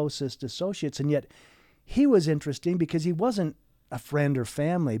my closest associates. And yet he was interesting because he wasn't a friend or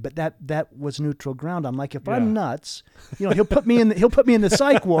family, but that was neutral ground. I'm like, if I'm nuts, he'll put me in the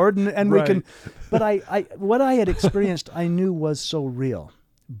psych ward and we can. But I what I had experienced, I knew was so real,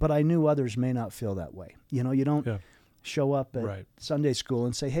 but I knew others may not feel that way. You don't show up at Sunday school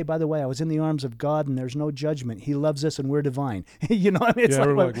and say, hey, by the way, I was in the arms of God and there's no judgment. He loves us and we're divine. It's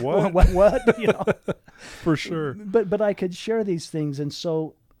like what? For sure. But I could share these things, and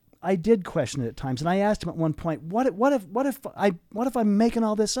so I did question it at times, and I asked him at one point, "What if I'm making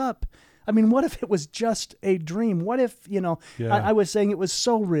all this up? I mean, what if it was just a dream? What if I was saying it was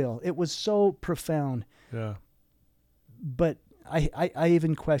so real, it was so profound." Yeah. But I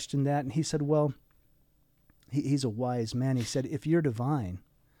even questioned that, and he said, "Well, he's a wise man." He said, "If you're divine,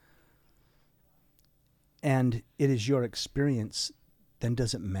 and it is your experience, then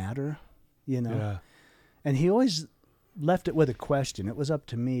does it matter?" Yeah. And he always left it with a question. It was up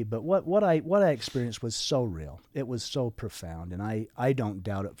to me, but what I experienced was so real. It was so profound, and I don't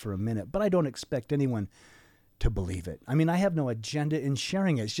doubt it for a minute, but I don't expect anyone to believe it. I mean, I have no agenda in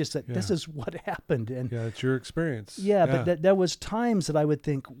sharing it. It's just that this is what happened. And it's your experience. But there was times that I would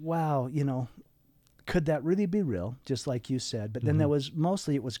think, wow, could that really be real? Just like you said. But then it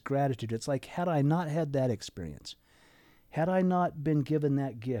was gratitude. It's like, had I not had that experience, had I not been given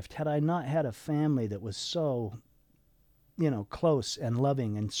that gift, had I not had a family that was so close and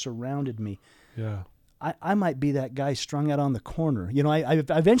loving and surrounded me, I might be that guy strung out on the corner. I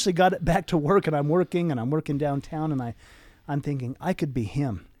eventually got it back to work, and I'm working downtown, and I'm thinking I could be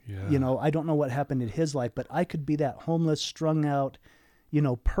him. Yeah. I don't know what happened in his life, but I could be that homeless, strung out,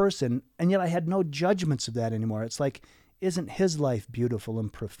 person, and yet I had no judgments of that anymore. It's like, isn't his life beautiful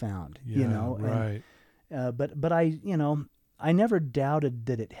and profound? Right. But I never doubted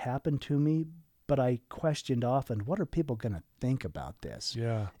that it happened to me. But I questioned often, what are people going to think about this?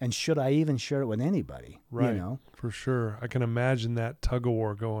 Yeah. And should I even share it with anybody? Right. For sure. I can imagine that tug of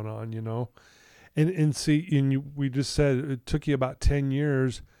war going on, And see, we just said it took you about 10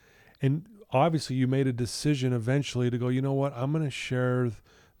 years. And obviously you made a decision eventually to go, you know what, I'm going to share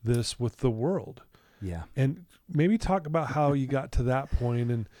this with the world. Yeah. And maybe talk about how you got to that point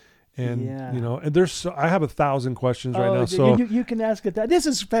and and there's I have 1,000 questions right now. So you can ask it that. This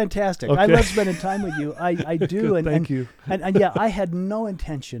is fantastic. Okay. I love spending time with you. I do. And thank you. And I had no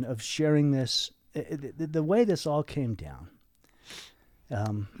intention of sharing this. The way this all came down,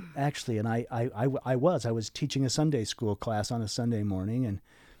 Actually, and I was teaching a Sunday school class on a Sunday morning,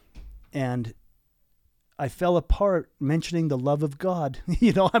 and I fell apart mentioning the love of God.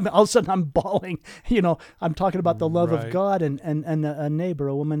 All of a sudden I'm bawling. I'm talking about the love of God, and a neighbor,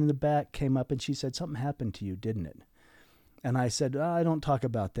 a woman in the back, came up and she said, "Something happened to you, didn't it?" And I said, "I don't talk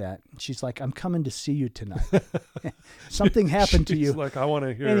about that." She's like, "I'm coming to see you tonight." Something happened to you. She's like, I want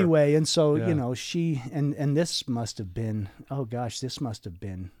to hear. Anyway, and so, she, and this must have been, this must have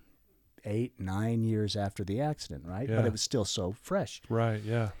been 8-9 years after the accident, right? Yeah. But it was still so fresh. Right,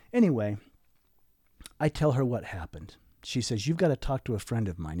 yeah. Anyway, I tell her what happened. She says, "You've got to talk to a friend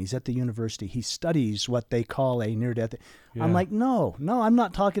of mine. He's at the university. He studies what they call a near-death." Yeah. I'm like, no, I'm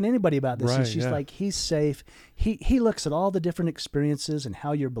not talking to anybody about this. Right, and she's like, "He's safe. He looks at all the different experiences and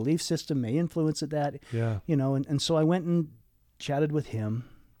how your belief system may influence that." Yeah. And so I went and chatted with him.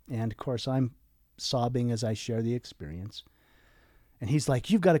 And, of course, I'm sobbing as I share the experience. And he's like,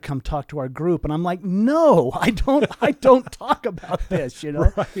 "You've got to come talk to our group." And I'm like, "No, I don't talk about this,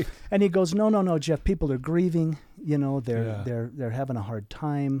 Right. And he goes, No, Jeff, people are grieving, they're having a hard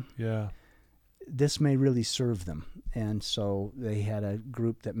time. Yeah. This may really serve them." And so they had a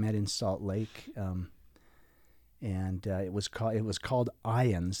group that met in Salt Lake, and it was called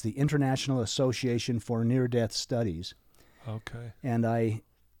IANS, the International Association for Near-Death Studies. Okay. And I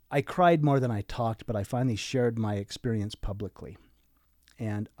cried more than I talked, but I finally shared my experience publicly.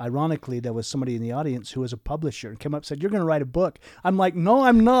 And ironically, there was somebody in the audience who was a publisher and came up and said, "You're going to write a book." I'm like, "No,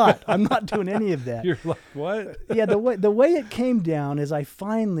 I'm not. I'm not doing any of that." You're like, what? Yeah, the way it came down is I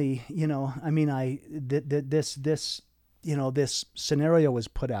finally, this scenario was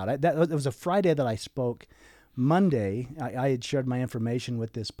put out. It was a Friday that I spoke. Monday, I had shared my information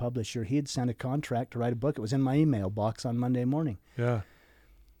with this publisher. He had sent a contract to write a book. It was in my email box on Monday morning. Yeah.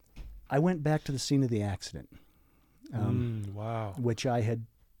 I went back to the scene of the accident. Wow. Which I had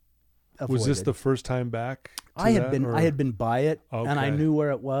avoided. Was this the first time back? I had been by it, okay. and I knew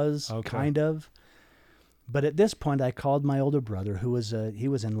where it was, kind of. But at this point, I called my older brother, who was he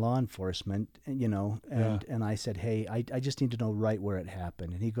was in law enforcement, and I said, "Hey, I just need to know right where it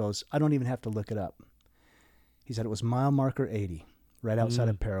happened." And he goes, "I don't even have to look it up." He said it was mile marker 80, right outside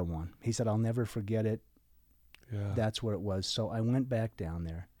of Parowan. He said, "I'll never forget it." Yeah. That's where it was. So I went back down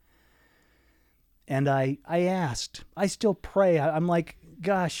there. And I asked, I still pray. I'm like,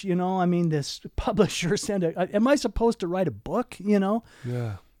 gosh, this publisher am I supposed to write a book,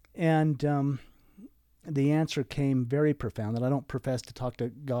 Yeah. And the answer came very profound. And I don't profess to talk to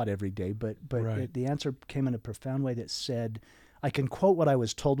God every day, but right. the answer came in a profound way that said, I can quote what I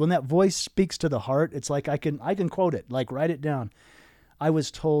was told. When that voice speaks to the heart, it's like I can quote it, like write it down. I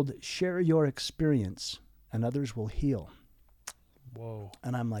was told, "Share your experience and others will heal." Whoa.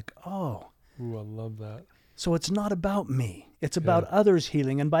 And I'm like, oh. Ooh, I love that. So it's not about me. It's about others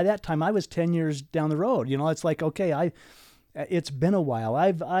healing. And by that time, I was 10 years down the road. It's like, okay, it's been a while.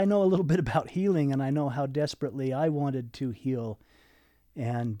 I know a little bit about healing, and I know how desperately I wanted to heal.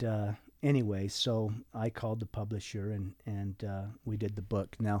 And anyway, so I called the publisher, and we did the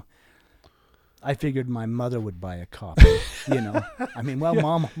book. Now, I figured my mother would buy a copy. Mom.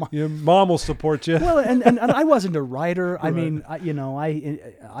 Your mom will support you. Well, and I wasn't a writer. Right. I mean, I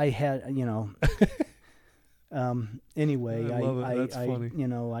had, anyway, I love it. That's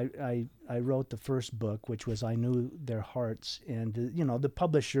funny. I wrote the first book, which was I Knew Their Hearts, and the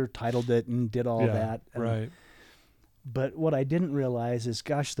publisher titled it and did all that. Right. But what I didn't realize is,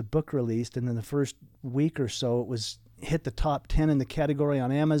 gosh, the book released, and then the first week or so, it was hit the top 10 in the category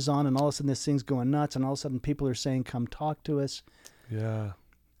on Amazon, and all of a sudden this thing's going nuts, and all of a sudden people are saying, "Come talk to us." Yeah.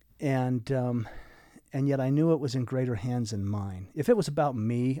 And yet I knew it was in greater hands than mine. If it was about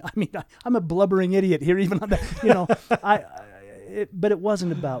me, I'm a blubbering idiot here, even on that, but it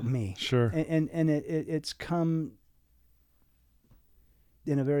wasn't about me. Sure. And it's come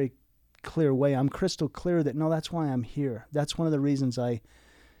in a very clear way. I'm crystal clear that, no, that's why I'm here. That's one of the reasons I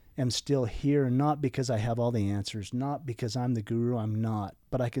am still here, not because I have all the answers, not because I'm the guru, I'm not,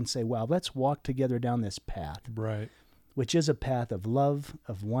 but I can say, wow, let's walk together down this path. Right. Which is a path of love,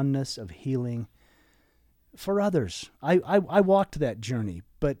 of oneness, of healing for others. I walked that journey,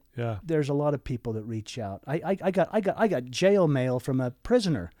 but there's a lot of people that reach out. I got jail mail from a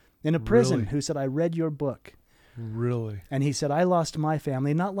prisoner in a prison who said, "I read your book." Really? And he said, "I lost my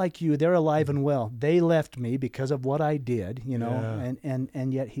family, not like you. They're alive and well. They left me because of what I did,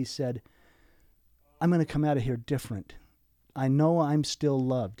 and yet he said, I'm going to come out of here different. I know I'm still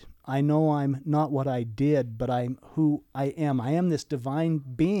loved. I know I'm not what I did, but I'm who I am. I am this divine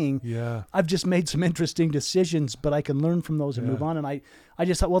being. Yeah. I've just made some interesting decisions, but I can learn from those and move on. And I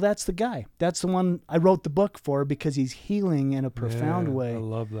just thought, well, that's the guy. That's the one I wrote the book for, because he's healing in a profound way. I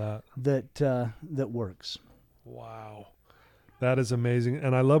love that. That works. Wow. That is amazing.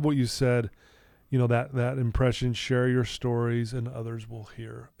 And I love what you said, that impression, share your stories and others will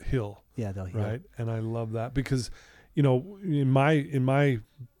heal. Yeah, they'll heal. Right. And I love that because, in my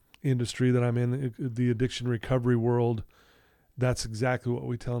industry that I'm in, the addiction recovery world, that's exactly what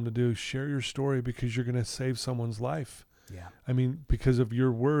we tell them to do. Share your story because you're going to save someone's life. Yeah. I mean, because of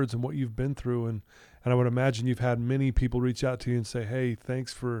your words and what you've been through. And I would imagine you've had many people reach out to you and say, hey,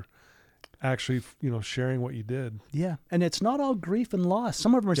 thanks for actually, sharing what you did. Yeah. And it's not all grief and loss.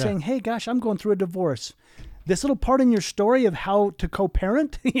 Some of them are saying, hey, gosh, I'm going through a divorce. This little part in your story of how to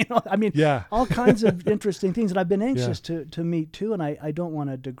co-parent, all kinds of interesting things that I've been anxious to meet too. And I don't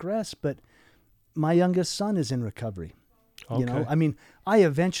want to digress, but my youngest son is in recovery. Okay. I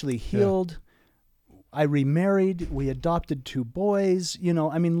eventually healed. I remarried. We adopted 2 boys.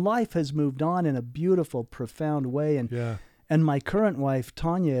 Life has moved on in a beautiful, profound way. And my current wife,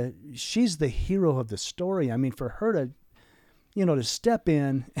 Tanya, she's the hero of the story. For her to step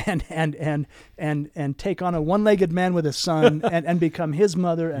in and take on a one-legged man with a son and become his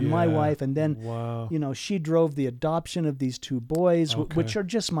mother and my wife. And then, wow. She drove the adoption of these 2 boys, which are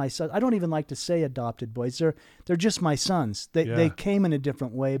just my sons. I don't even like to say adopted boys. They're just my sons. They came in a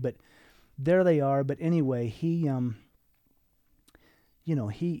different way, but there they are. But anyway, he's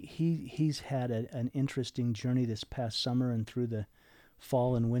had an interesting journey this past summer and through the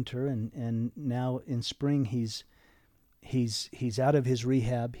fall and winter. And now in spring, he's out of his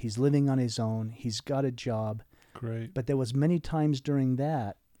rehab. He's living on his own. He's got a job. Great. But there was many times during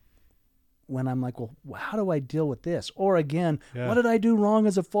that when I'm like, well, how do I deal with this? Or again, what did I do wrong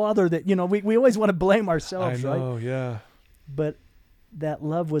as a father that, we always want to blame ourselves, right? I know, yeah. But that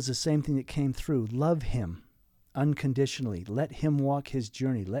love was the same thing that came through. Love him unconditionally. Let him walk his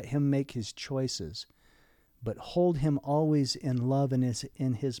journey. Let him make his choices. But hold him always in love and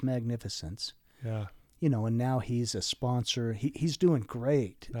in his magnificence. Yeah. And now he's a sponsor. He's doing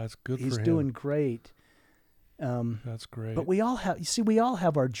great. That's good for him. He's doing great. That's great. But we all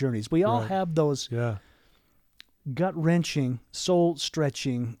have our journeys. We all have those gut-wrenching,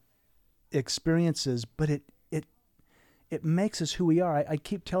 soul-stretching experiences, but it makes us who we are. I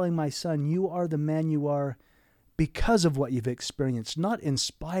keep telling my son, you are the man you are because of what you've experienced, not in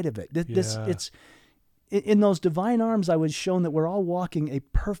spite of it. It's in those divine arms, I was shown that we're all walking a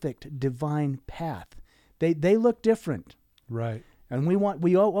perfect divine path. They look different, right? And we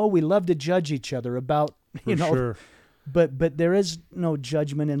love to judge each other about Sure. But there is no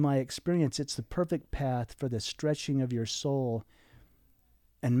judgment in my experience. It's the perfect path for the stretching of your soul.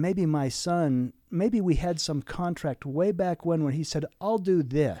 And maybe my son, we had some contract way back when he said, I'll do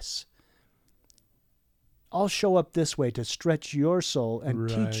this. I'll show up this way to stretch your soul and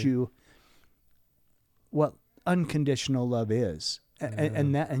teach you what unconditional love is.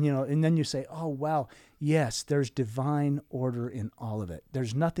 And then you say, oh, wow, yes, there's divine order in all of it.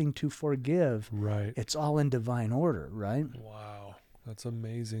 There's nothing to forgive. Right. It's all in divine order, right? Wow. That's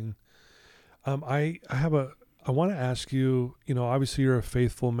amazing. I want to ask you, obviously you're a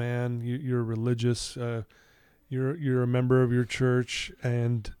faithful man, you're religious, you're a member of your church,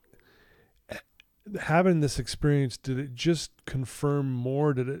 and having this experience, did it just confirm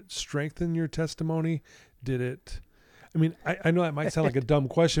more? Did it strengthen your testimony? Did it... I know that might sound like a dumb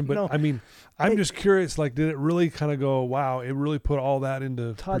question, but I'm just curious, did it really kind of go, wow, it really put all that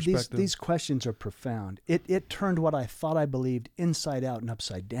into perspective? Todd, these questions are profound. It turned what I thought I believed inside out and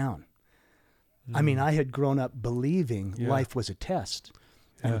upside down. I had grown up believing life was a test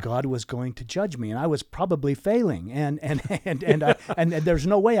and God was going to judge me, and I was probably failing, and there's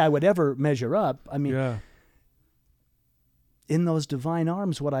no way I would ever measure up. In those divine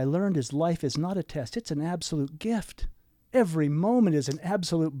arms, what I learned is life is not a test. It's an absolute gift. Every moment is an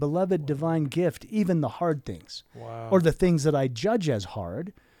absolute beloved divine gift, even the hard things. Wow. Or the things that I judge as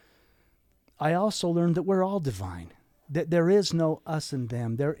hard. I also learned that we're all divine, that there is no us and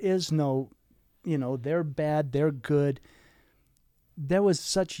them. There is no, they're bad, they're good. There was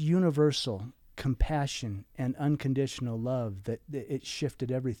such universal compassion and unconditional love that it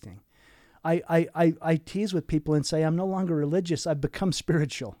shifted everything. I tease with people and say, I'm no longer religious. I've become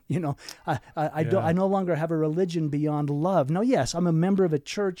spiritual. I no longer have a religion beyond love. No, yes, I'm a member of a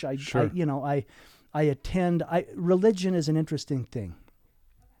church. I attend. Religion is an interesting thing.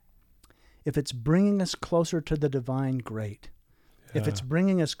 If it's bringing us closer to the divine, great. If it's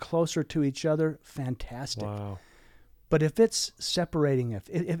bringing us closer to each other, fantastic. Wow. But if it's separating,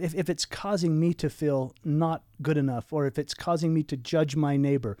 if it's causing me to feel not good enough, or if it's causing me to judge my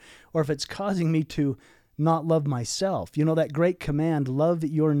neighbor, or if it's causing me to not love myself, that great command, love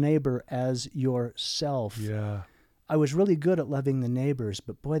your neighbor as yourself. Yeah. I was really good at loving the neighbors,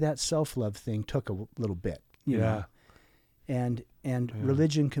 but boy, that self-love thing took a little bit, you know. And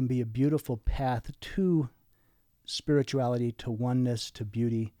religion can be a beautiful path to spirituality, to oneness, to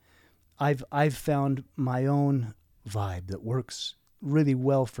beauty. I've found my own vibe that works really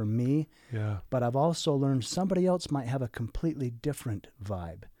well for me. Yeah. But I've also learned somebody else might have a completely different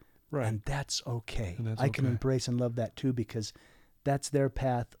vibe. Right. And that's okay. And that's I can embrace and love that too, because that's their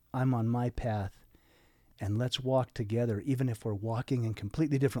path. I'm on my path. And let's walk together, even if we're walking in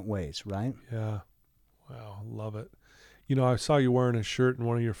completely different ways, right? Yeah. Wow. Love it. I saw you wearing a shirt in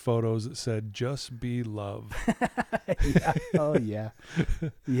one of your photos that said, "Just be love." Yeah. Oh, yeah.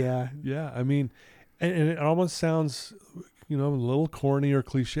 Yeah. Yeah. I mean, and it almost sounds, a little corny or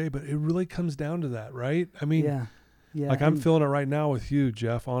cliche, but it really comes down to that, right? I mean, yeah. Like I'm feeling it right now with you,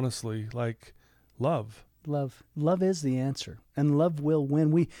 Jeff, honestly, like love. Love is the answer, and love will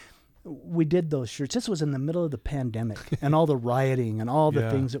win. We did those shirts. This was in the middle of the pandemic and all the rioting and all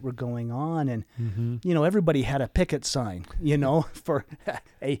the things that were going on. And, everybody had a picket sign, for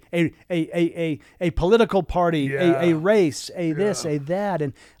a political party, a race, this, a that.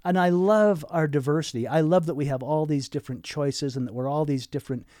 And I love our diversity. I love that we have all these different choices and that we're all these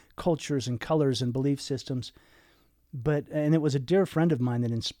different cultures and colors and belief systems. And it was a dear friend of mine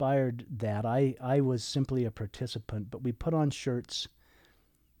that inspired that. I was simply a participant, but we put on shirts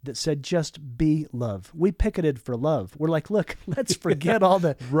that said, "Just be love." We picketed for love. We're like, look, let's forget all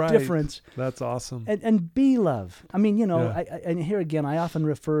the difference. That's awesome. And be love. I mean, and here again, I often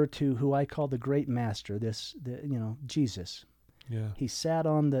refer to who I call the great master, Jesus. Yeah. He sat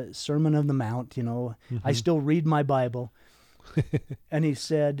on the Sermon on the Mount, I still read my Bible. And he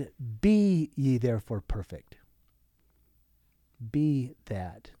said, "Be ye therefore perfect." Be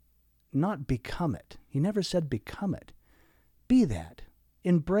that. Not become it. He never said become it. Be that.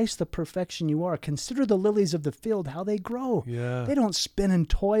 Embrace the perfection you are. Consider the lilies of the field, how they grow. Yeah. They don't spin and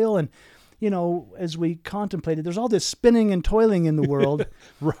toil. And, as we contemplated, there's all this spinning and toiling in the world.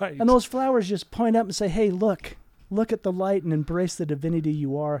 Right. And those flowers just point up and say, hey, look at the light and embrace the divinity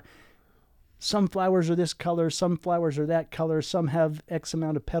you are. Some flowers are this color, some flowers are that color, some have X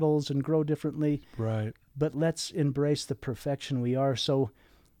amount of petals and grow differently. Right. But let's embrace the perfection we are. So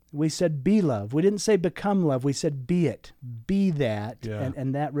we said be love. We didn't say become love. We said be it. Be that. Yeah.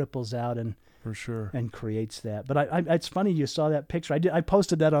 And that ripples out and for sure and creates that. But it's funny you saw that picture. I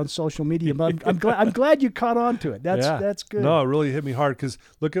posted that on social media. But I'm glad you caught on to it. That's good. No, it really hit me hard because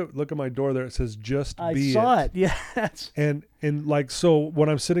look at my door there. It says "Just be it." I saw it. Yeah. And like so when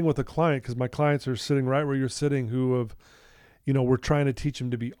I'm sitting with a client, because my clients are sitting right where you're sitting, who have we're trying to teach them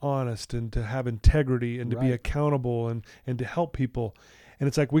to be honest and to have integrity and to be accountable and to help people. And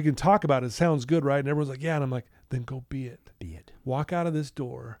it's like, we can talk about it. It sounds good, right? And everyone's like, yeah. And I'm like, then go be it. Be it. Walk out of this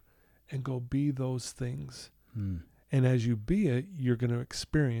door and go be those things. Hmm. And as you be it, you're going to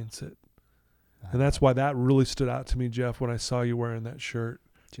experience it. And that's why that really stood out to me, Jeff, when I saw you wearing that shirt.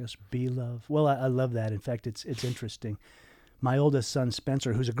 Just be love. Well, I love that. In fact, it's interesting. My oldest son,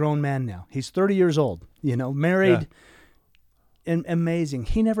 Spencer, who's a grown man now, he's 30 years old, married. Yeah. And amazing.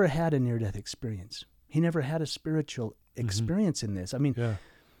 He never had a near-death experience. He never had a spiritual experience in this. I mean,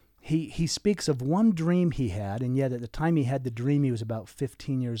 he speaks of one dream he had, and yet at the time he had the dream, he was about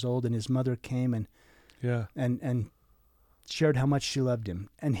 15 years old, and his mother came and shared how much she loved him.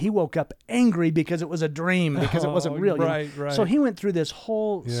 And he woke up angry because it was a dream, because it wasn't real. Right. So he went through this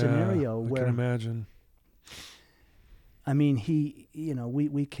whole scenario where... I can imagine. I mean,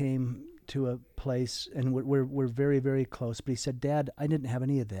 we came to a place, and we're very, very close, but he said, "Dad, I didn't have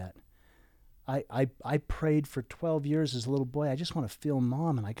any of that. I prayed for 12 years as a little boy. I just want to feel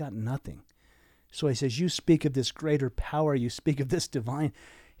Mom, and I got nothing." So he says, "You speak of this greater power. You speak of this divine."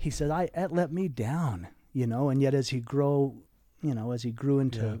 He said, "That let me down, and yet as he grew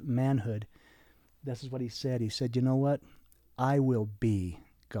into manhood, this is what he said. He said, "You know what? I will be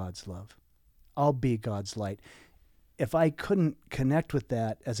God's love. I'll be God's light." If I couldn't connect with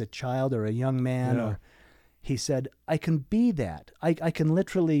that as a child or a young man, he said, I can be that. I can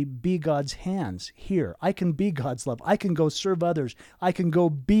literally be God's hands here. I can be God's love. I can go serve others. I can go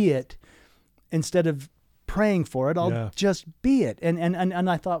be it instead of praying for it. I'll just be it. And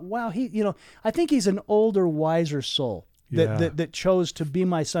I thought, wow, I think he's an older, wiser soul that chose to be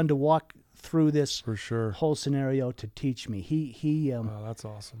my son, to walk through this for sure whole scenario to teach me. Wow, that's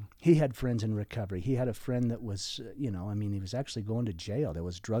awesome. He had friends in recovery. He had a friend that was, he was actually going to jail. There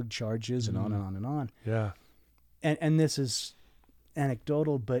was drug charges and on and on and on. Yeah. and this is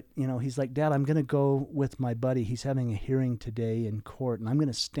anecdotal, but he's like, Dad, I'm going to go with my buddy. He's having a hearing today in court, and I'm going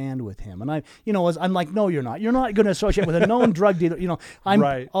to stand with him. And I'm like, no, you're not. You're not going to associate with a known drug dealer. I'm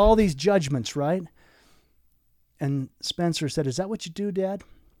right. All these judgments, right? And Spencer said, is that what you do, Dad?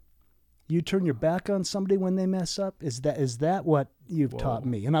 You turn your back on somebody when they mess up? Is that what you've taught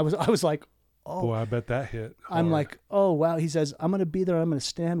me? And I was like, oh. Boy, I bet that hit hard. I'm like, oh, wow. He says, I'm going to be there. I'm going to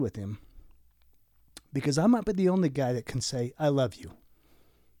stand with him. Because I might be the only guy that can say, I love you.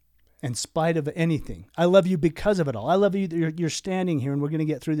 In spite of anything. I love you because of it all. I love you. You're standing here and we're going to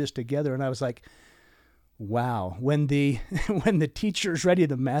get through this together. And I was like, wow. When the teacher's ready,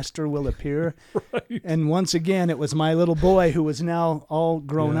 the master will appear. Right. And once again, it was my little boy who was now all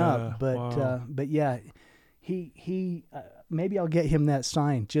grown up. But wow. But yeah, he maybe I'll get him that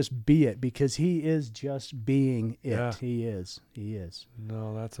sign. Just be it, because he is just being it. Yeah. He is.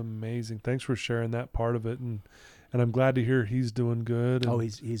 No, that's amazing. Thanks for sharing that part of it, and I'm glad to hear he's doing good. Oh,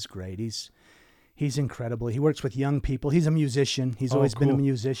 he's great. He's incredible. He works with young people. He's a musician. He's always been a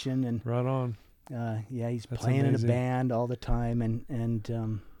musician, and right on. He's That's playing amazing. in a band all the time,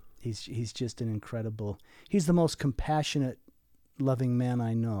 and he's just an incredible. He's the most compassionate, loving man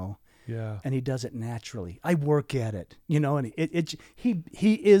I know. Yeah. And he does it naturally. I work at it, and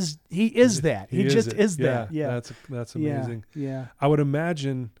he is that. He just is that. Yeah. That's amazing. Yeah. I would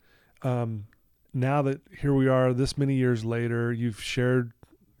imagine now that here we are this many years later, you've shared,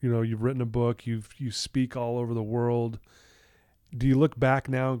 you've written a book, you speak all over the world. Do you look back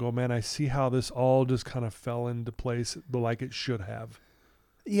now and go, man, I see how this all just kind of fell into place like it should have?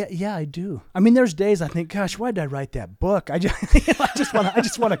 Yeah, I do. I mean, there's days I think, gosh, why did I write that book? I just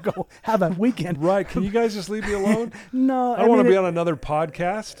want to go have a weekend. Right? Can you guys just leave me alone? No, I don't want to be on another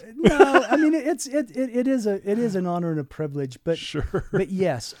podcast. No, I mean it is an honor and a privilege, but sure. But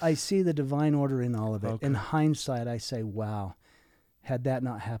yes, I see the divine order in all of it. Okay. In hindsight, I say, wow, had that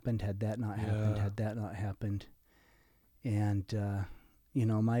not happened, and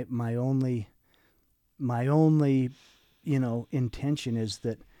my only intention is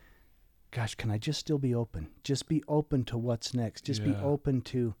that, gosh, can I just still be open? Just be open to what's next. Just be open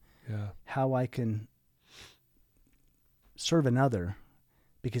to how I can serve another,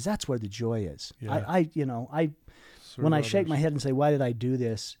 because that's where the joy is. Yeah. When I shake my head and say, why did I do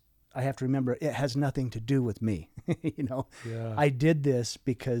this? I have to remember it has nothing to do with me. Yeah. I did this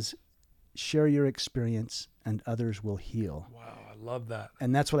because share your experience and others will heal. Wow. I love that.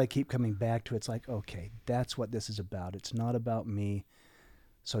 And that's what I keep coming back to. It's like, okay, that's what this is about. It's not about me.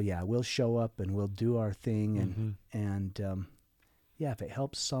 So yeah, we'll show up and we'll do our thing. And if it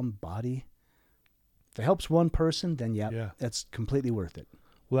helps somebody, if it helps one person, then that's completely worth it.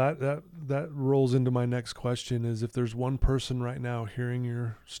 Well, that rolls into my next question is, if there's one person right now hearing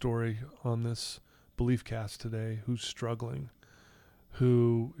your story on this Belief Cast today who's struggling,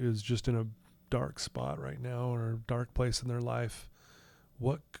 who is just in a dark spot right now or a dark place in their life,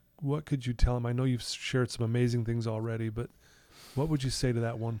 what could you tell them? I know you've shared some amazing things already, but what would you say to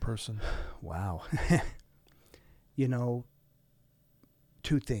that one person? Wow.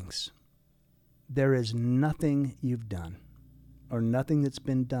 Two things. There is nothing you've done or nothing that's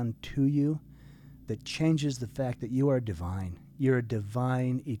been done to you that changes the fact that you are divine. You're a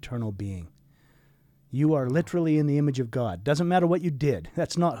divine, eternal being. You are literally in the image of God. Doesn't matter what you did.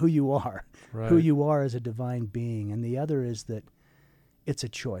 That's not who you are. Right. Who you are is a divine being. And the other is that it's a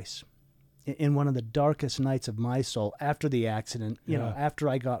choice. In one of the darkest nights of my soul, after the accident, after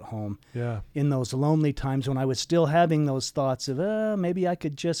I got home, in those lonely times when I was still having those thoughts of, maybe I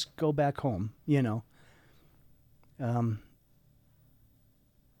could just go back home,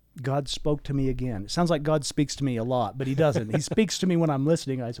 God spoke to me again. It sounds like God speaks to me a lot, but he doesn't. He speaks to me when I'm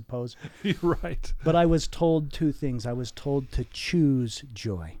listening, I suppose. You're right. But I was told two things. I was told to choose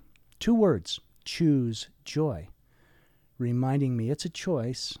joy. 2 words, choose joy. Reminding me it's a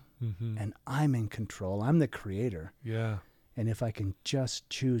choice, and I'm in control. I'm the creator. Yeah. And if I can just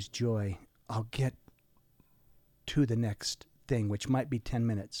choose joy, I'll get to the next thing, which might be 10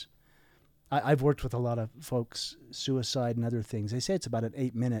 minutes. I've worked with a lot of folks, suicide and other things. They say it's about an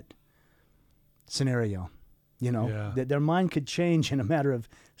 8-minute scenario, that their mind could change in a matter of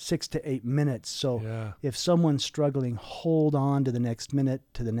 6 to 8 minutes. So if someone's struggling, hold on to the next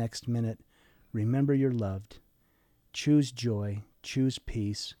minute, remember you're loved, choose joy, choose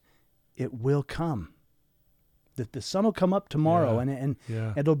peace. It will come. The sun will come up tomorrow, and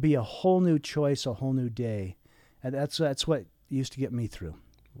it'll be a whole new choice, a whole new day. And that's what used to get me through.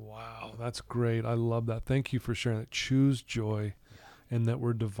 Wow, that's great. I love that. Thank you for sharing that. Choose joy, and that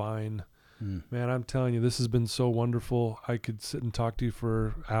we're divine. Man, I'm telling you, this has been so wonderful. I could sit and talk to you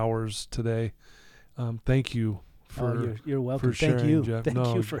for hours today. Thank you for you're welcome. for sharing, Thank you. Jeff.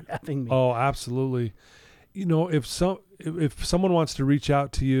 Thank you for having me. Oh, absolutely. If someone wants to reach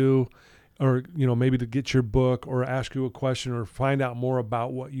out to you, or maybe to get your book or ask you a question or find out more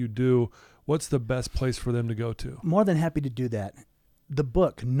about what you do, what's the best place for them to go to? More than happy to do that. The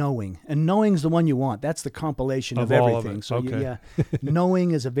book, Knowing. And Knowing's the one you want. That's the compilation of all everything. of it. So okay.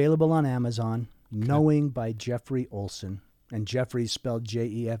 Knowing is available on Amazon. Okay. Knowing by Jeffrey Olson. And Jeffrey's spelled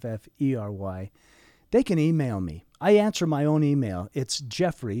Jeffrey. They can email me. I answer my own email. It's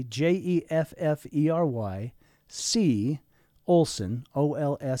Jeffrey, Jeffrey, C. Olson,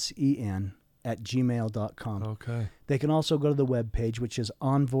 Olsen, @gmail.com. Okay. They can also go to the webpage, which is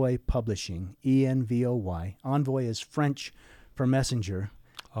Envoy Publishing, ENVOY. Envoy is French for messenger.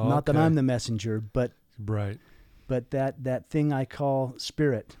 Okay. Not that I'm the messenger, but right. But that thing I call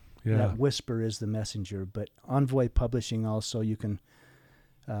spirit, Yeah. that whisper is the messenger. But Envoy Publishing also, you can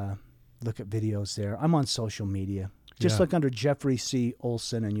look at videos there. I'm on social media. Just look under Jeffrey C.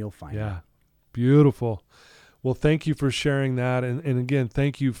 Olson and you'll find me. Beautiful. Well, thank you for sharing that. And again,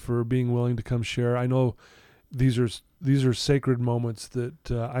 thank you for being willing to come share. I know these are sacred moments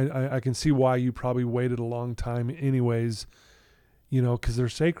that I can see why you probably waited a long time anyways, because they're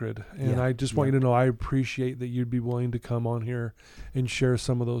sacred. And I just want you to know I appreciate that you'd be willing to come on here and share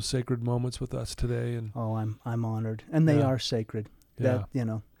some of those sacred moments with us today. And I'm honored. And they are sacred. Yeah.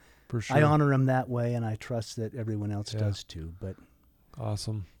 That, for sure. I honor them that way, and I trust that everyone else does too. But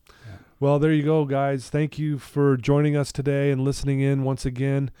awesome. Yeah. Well, there you go, guys. Thank you for joining us today and listening in once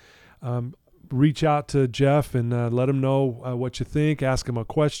again. Reach out to Jeff and let him know what you think. Ask him a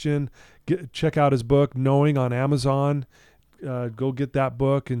question. Check out his book, Knowing, on Amazon. Go get that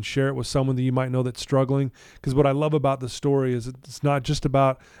book and share it with someone that you might know that's struggling. Because what I love about the story is it's not just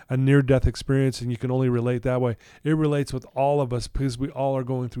about a near-death experience and you can only relate that way. It relates with all of us because we all are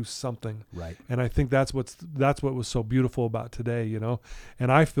going through something. Right. And I think that's what was so beautiful about today,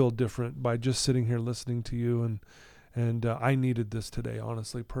 And I feel different by just sitting here listening to you, and I needed this today,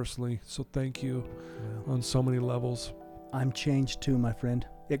 honestly, personally. So thank you on so many levels. I'm changed too, my friend.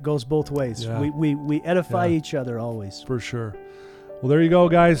 It goes both ways. Yeah. We edify each other always. For sure. Well, there you go,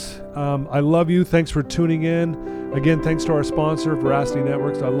 guys. I love you. Thanks for tuning in. Again, thanks to our sponsor, Veracity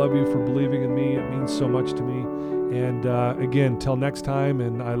Networks. I love you for believing in me. It means so much to me. And again, till next time,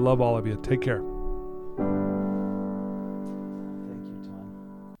 and I love all of you. Take care.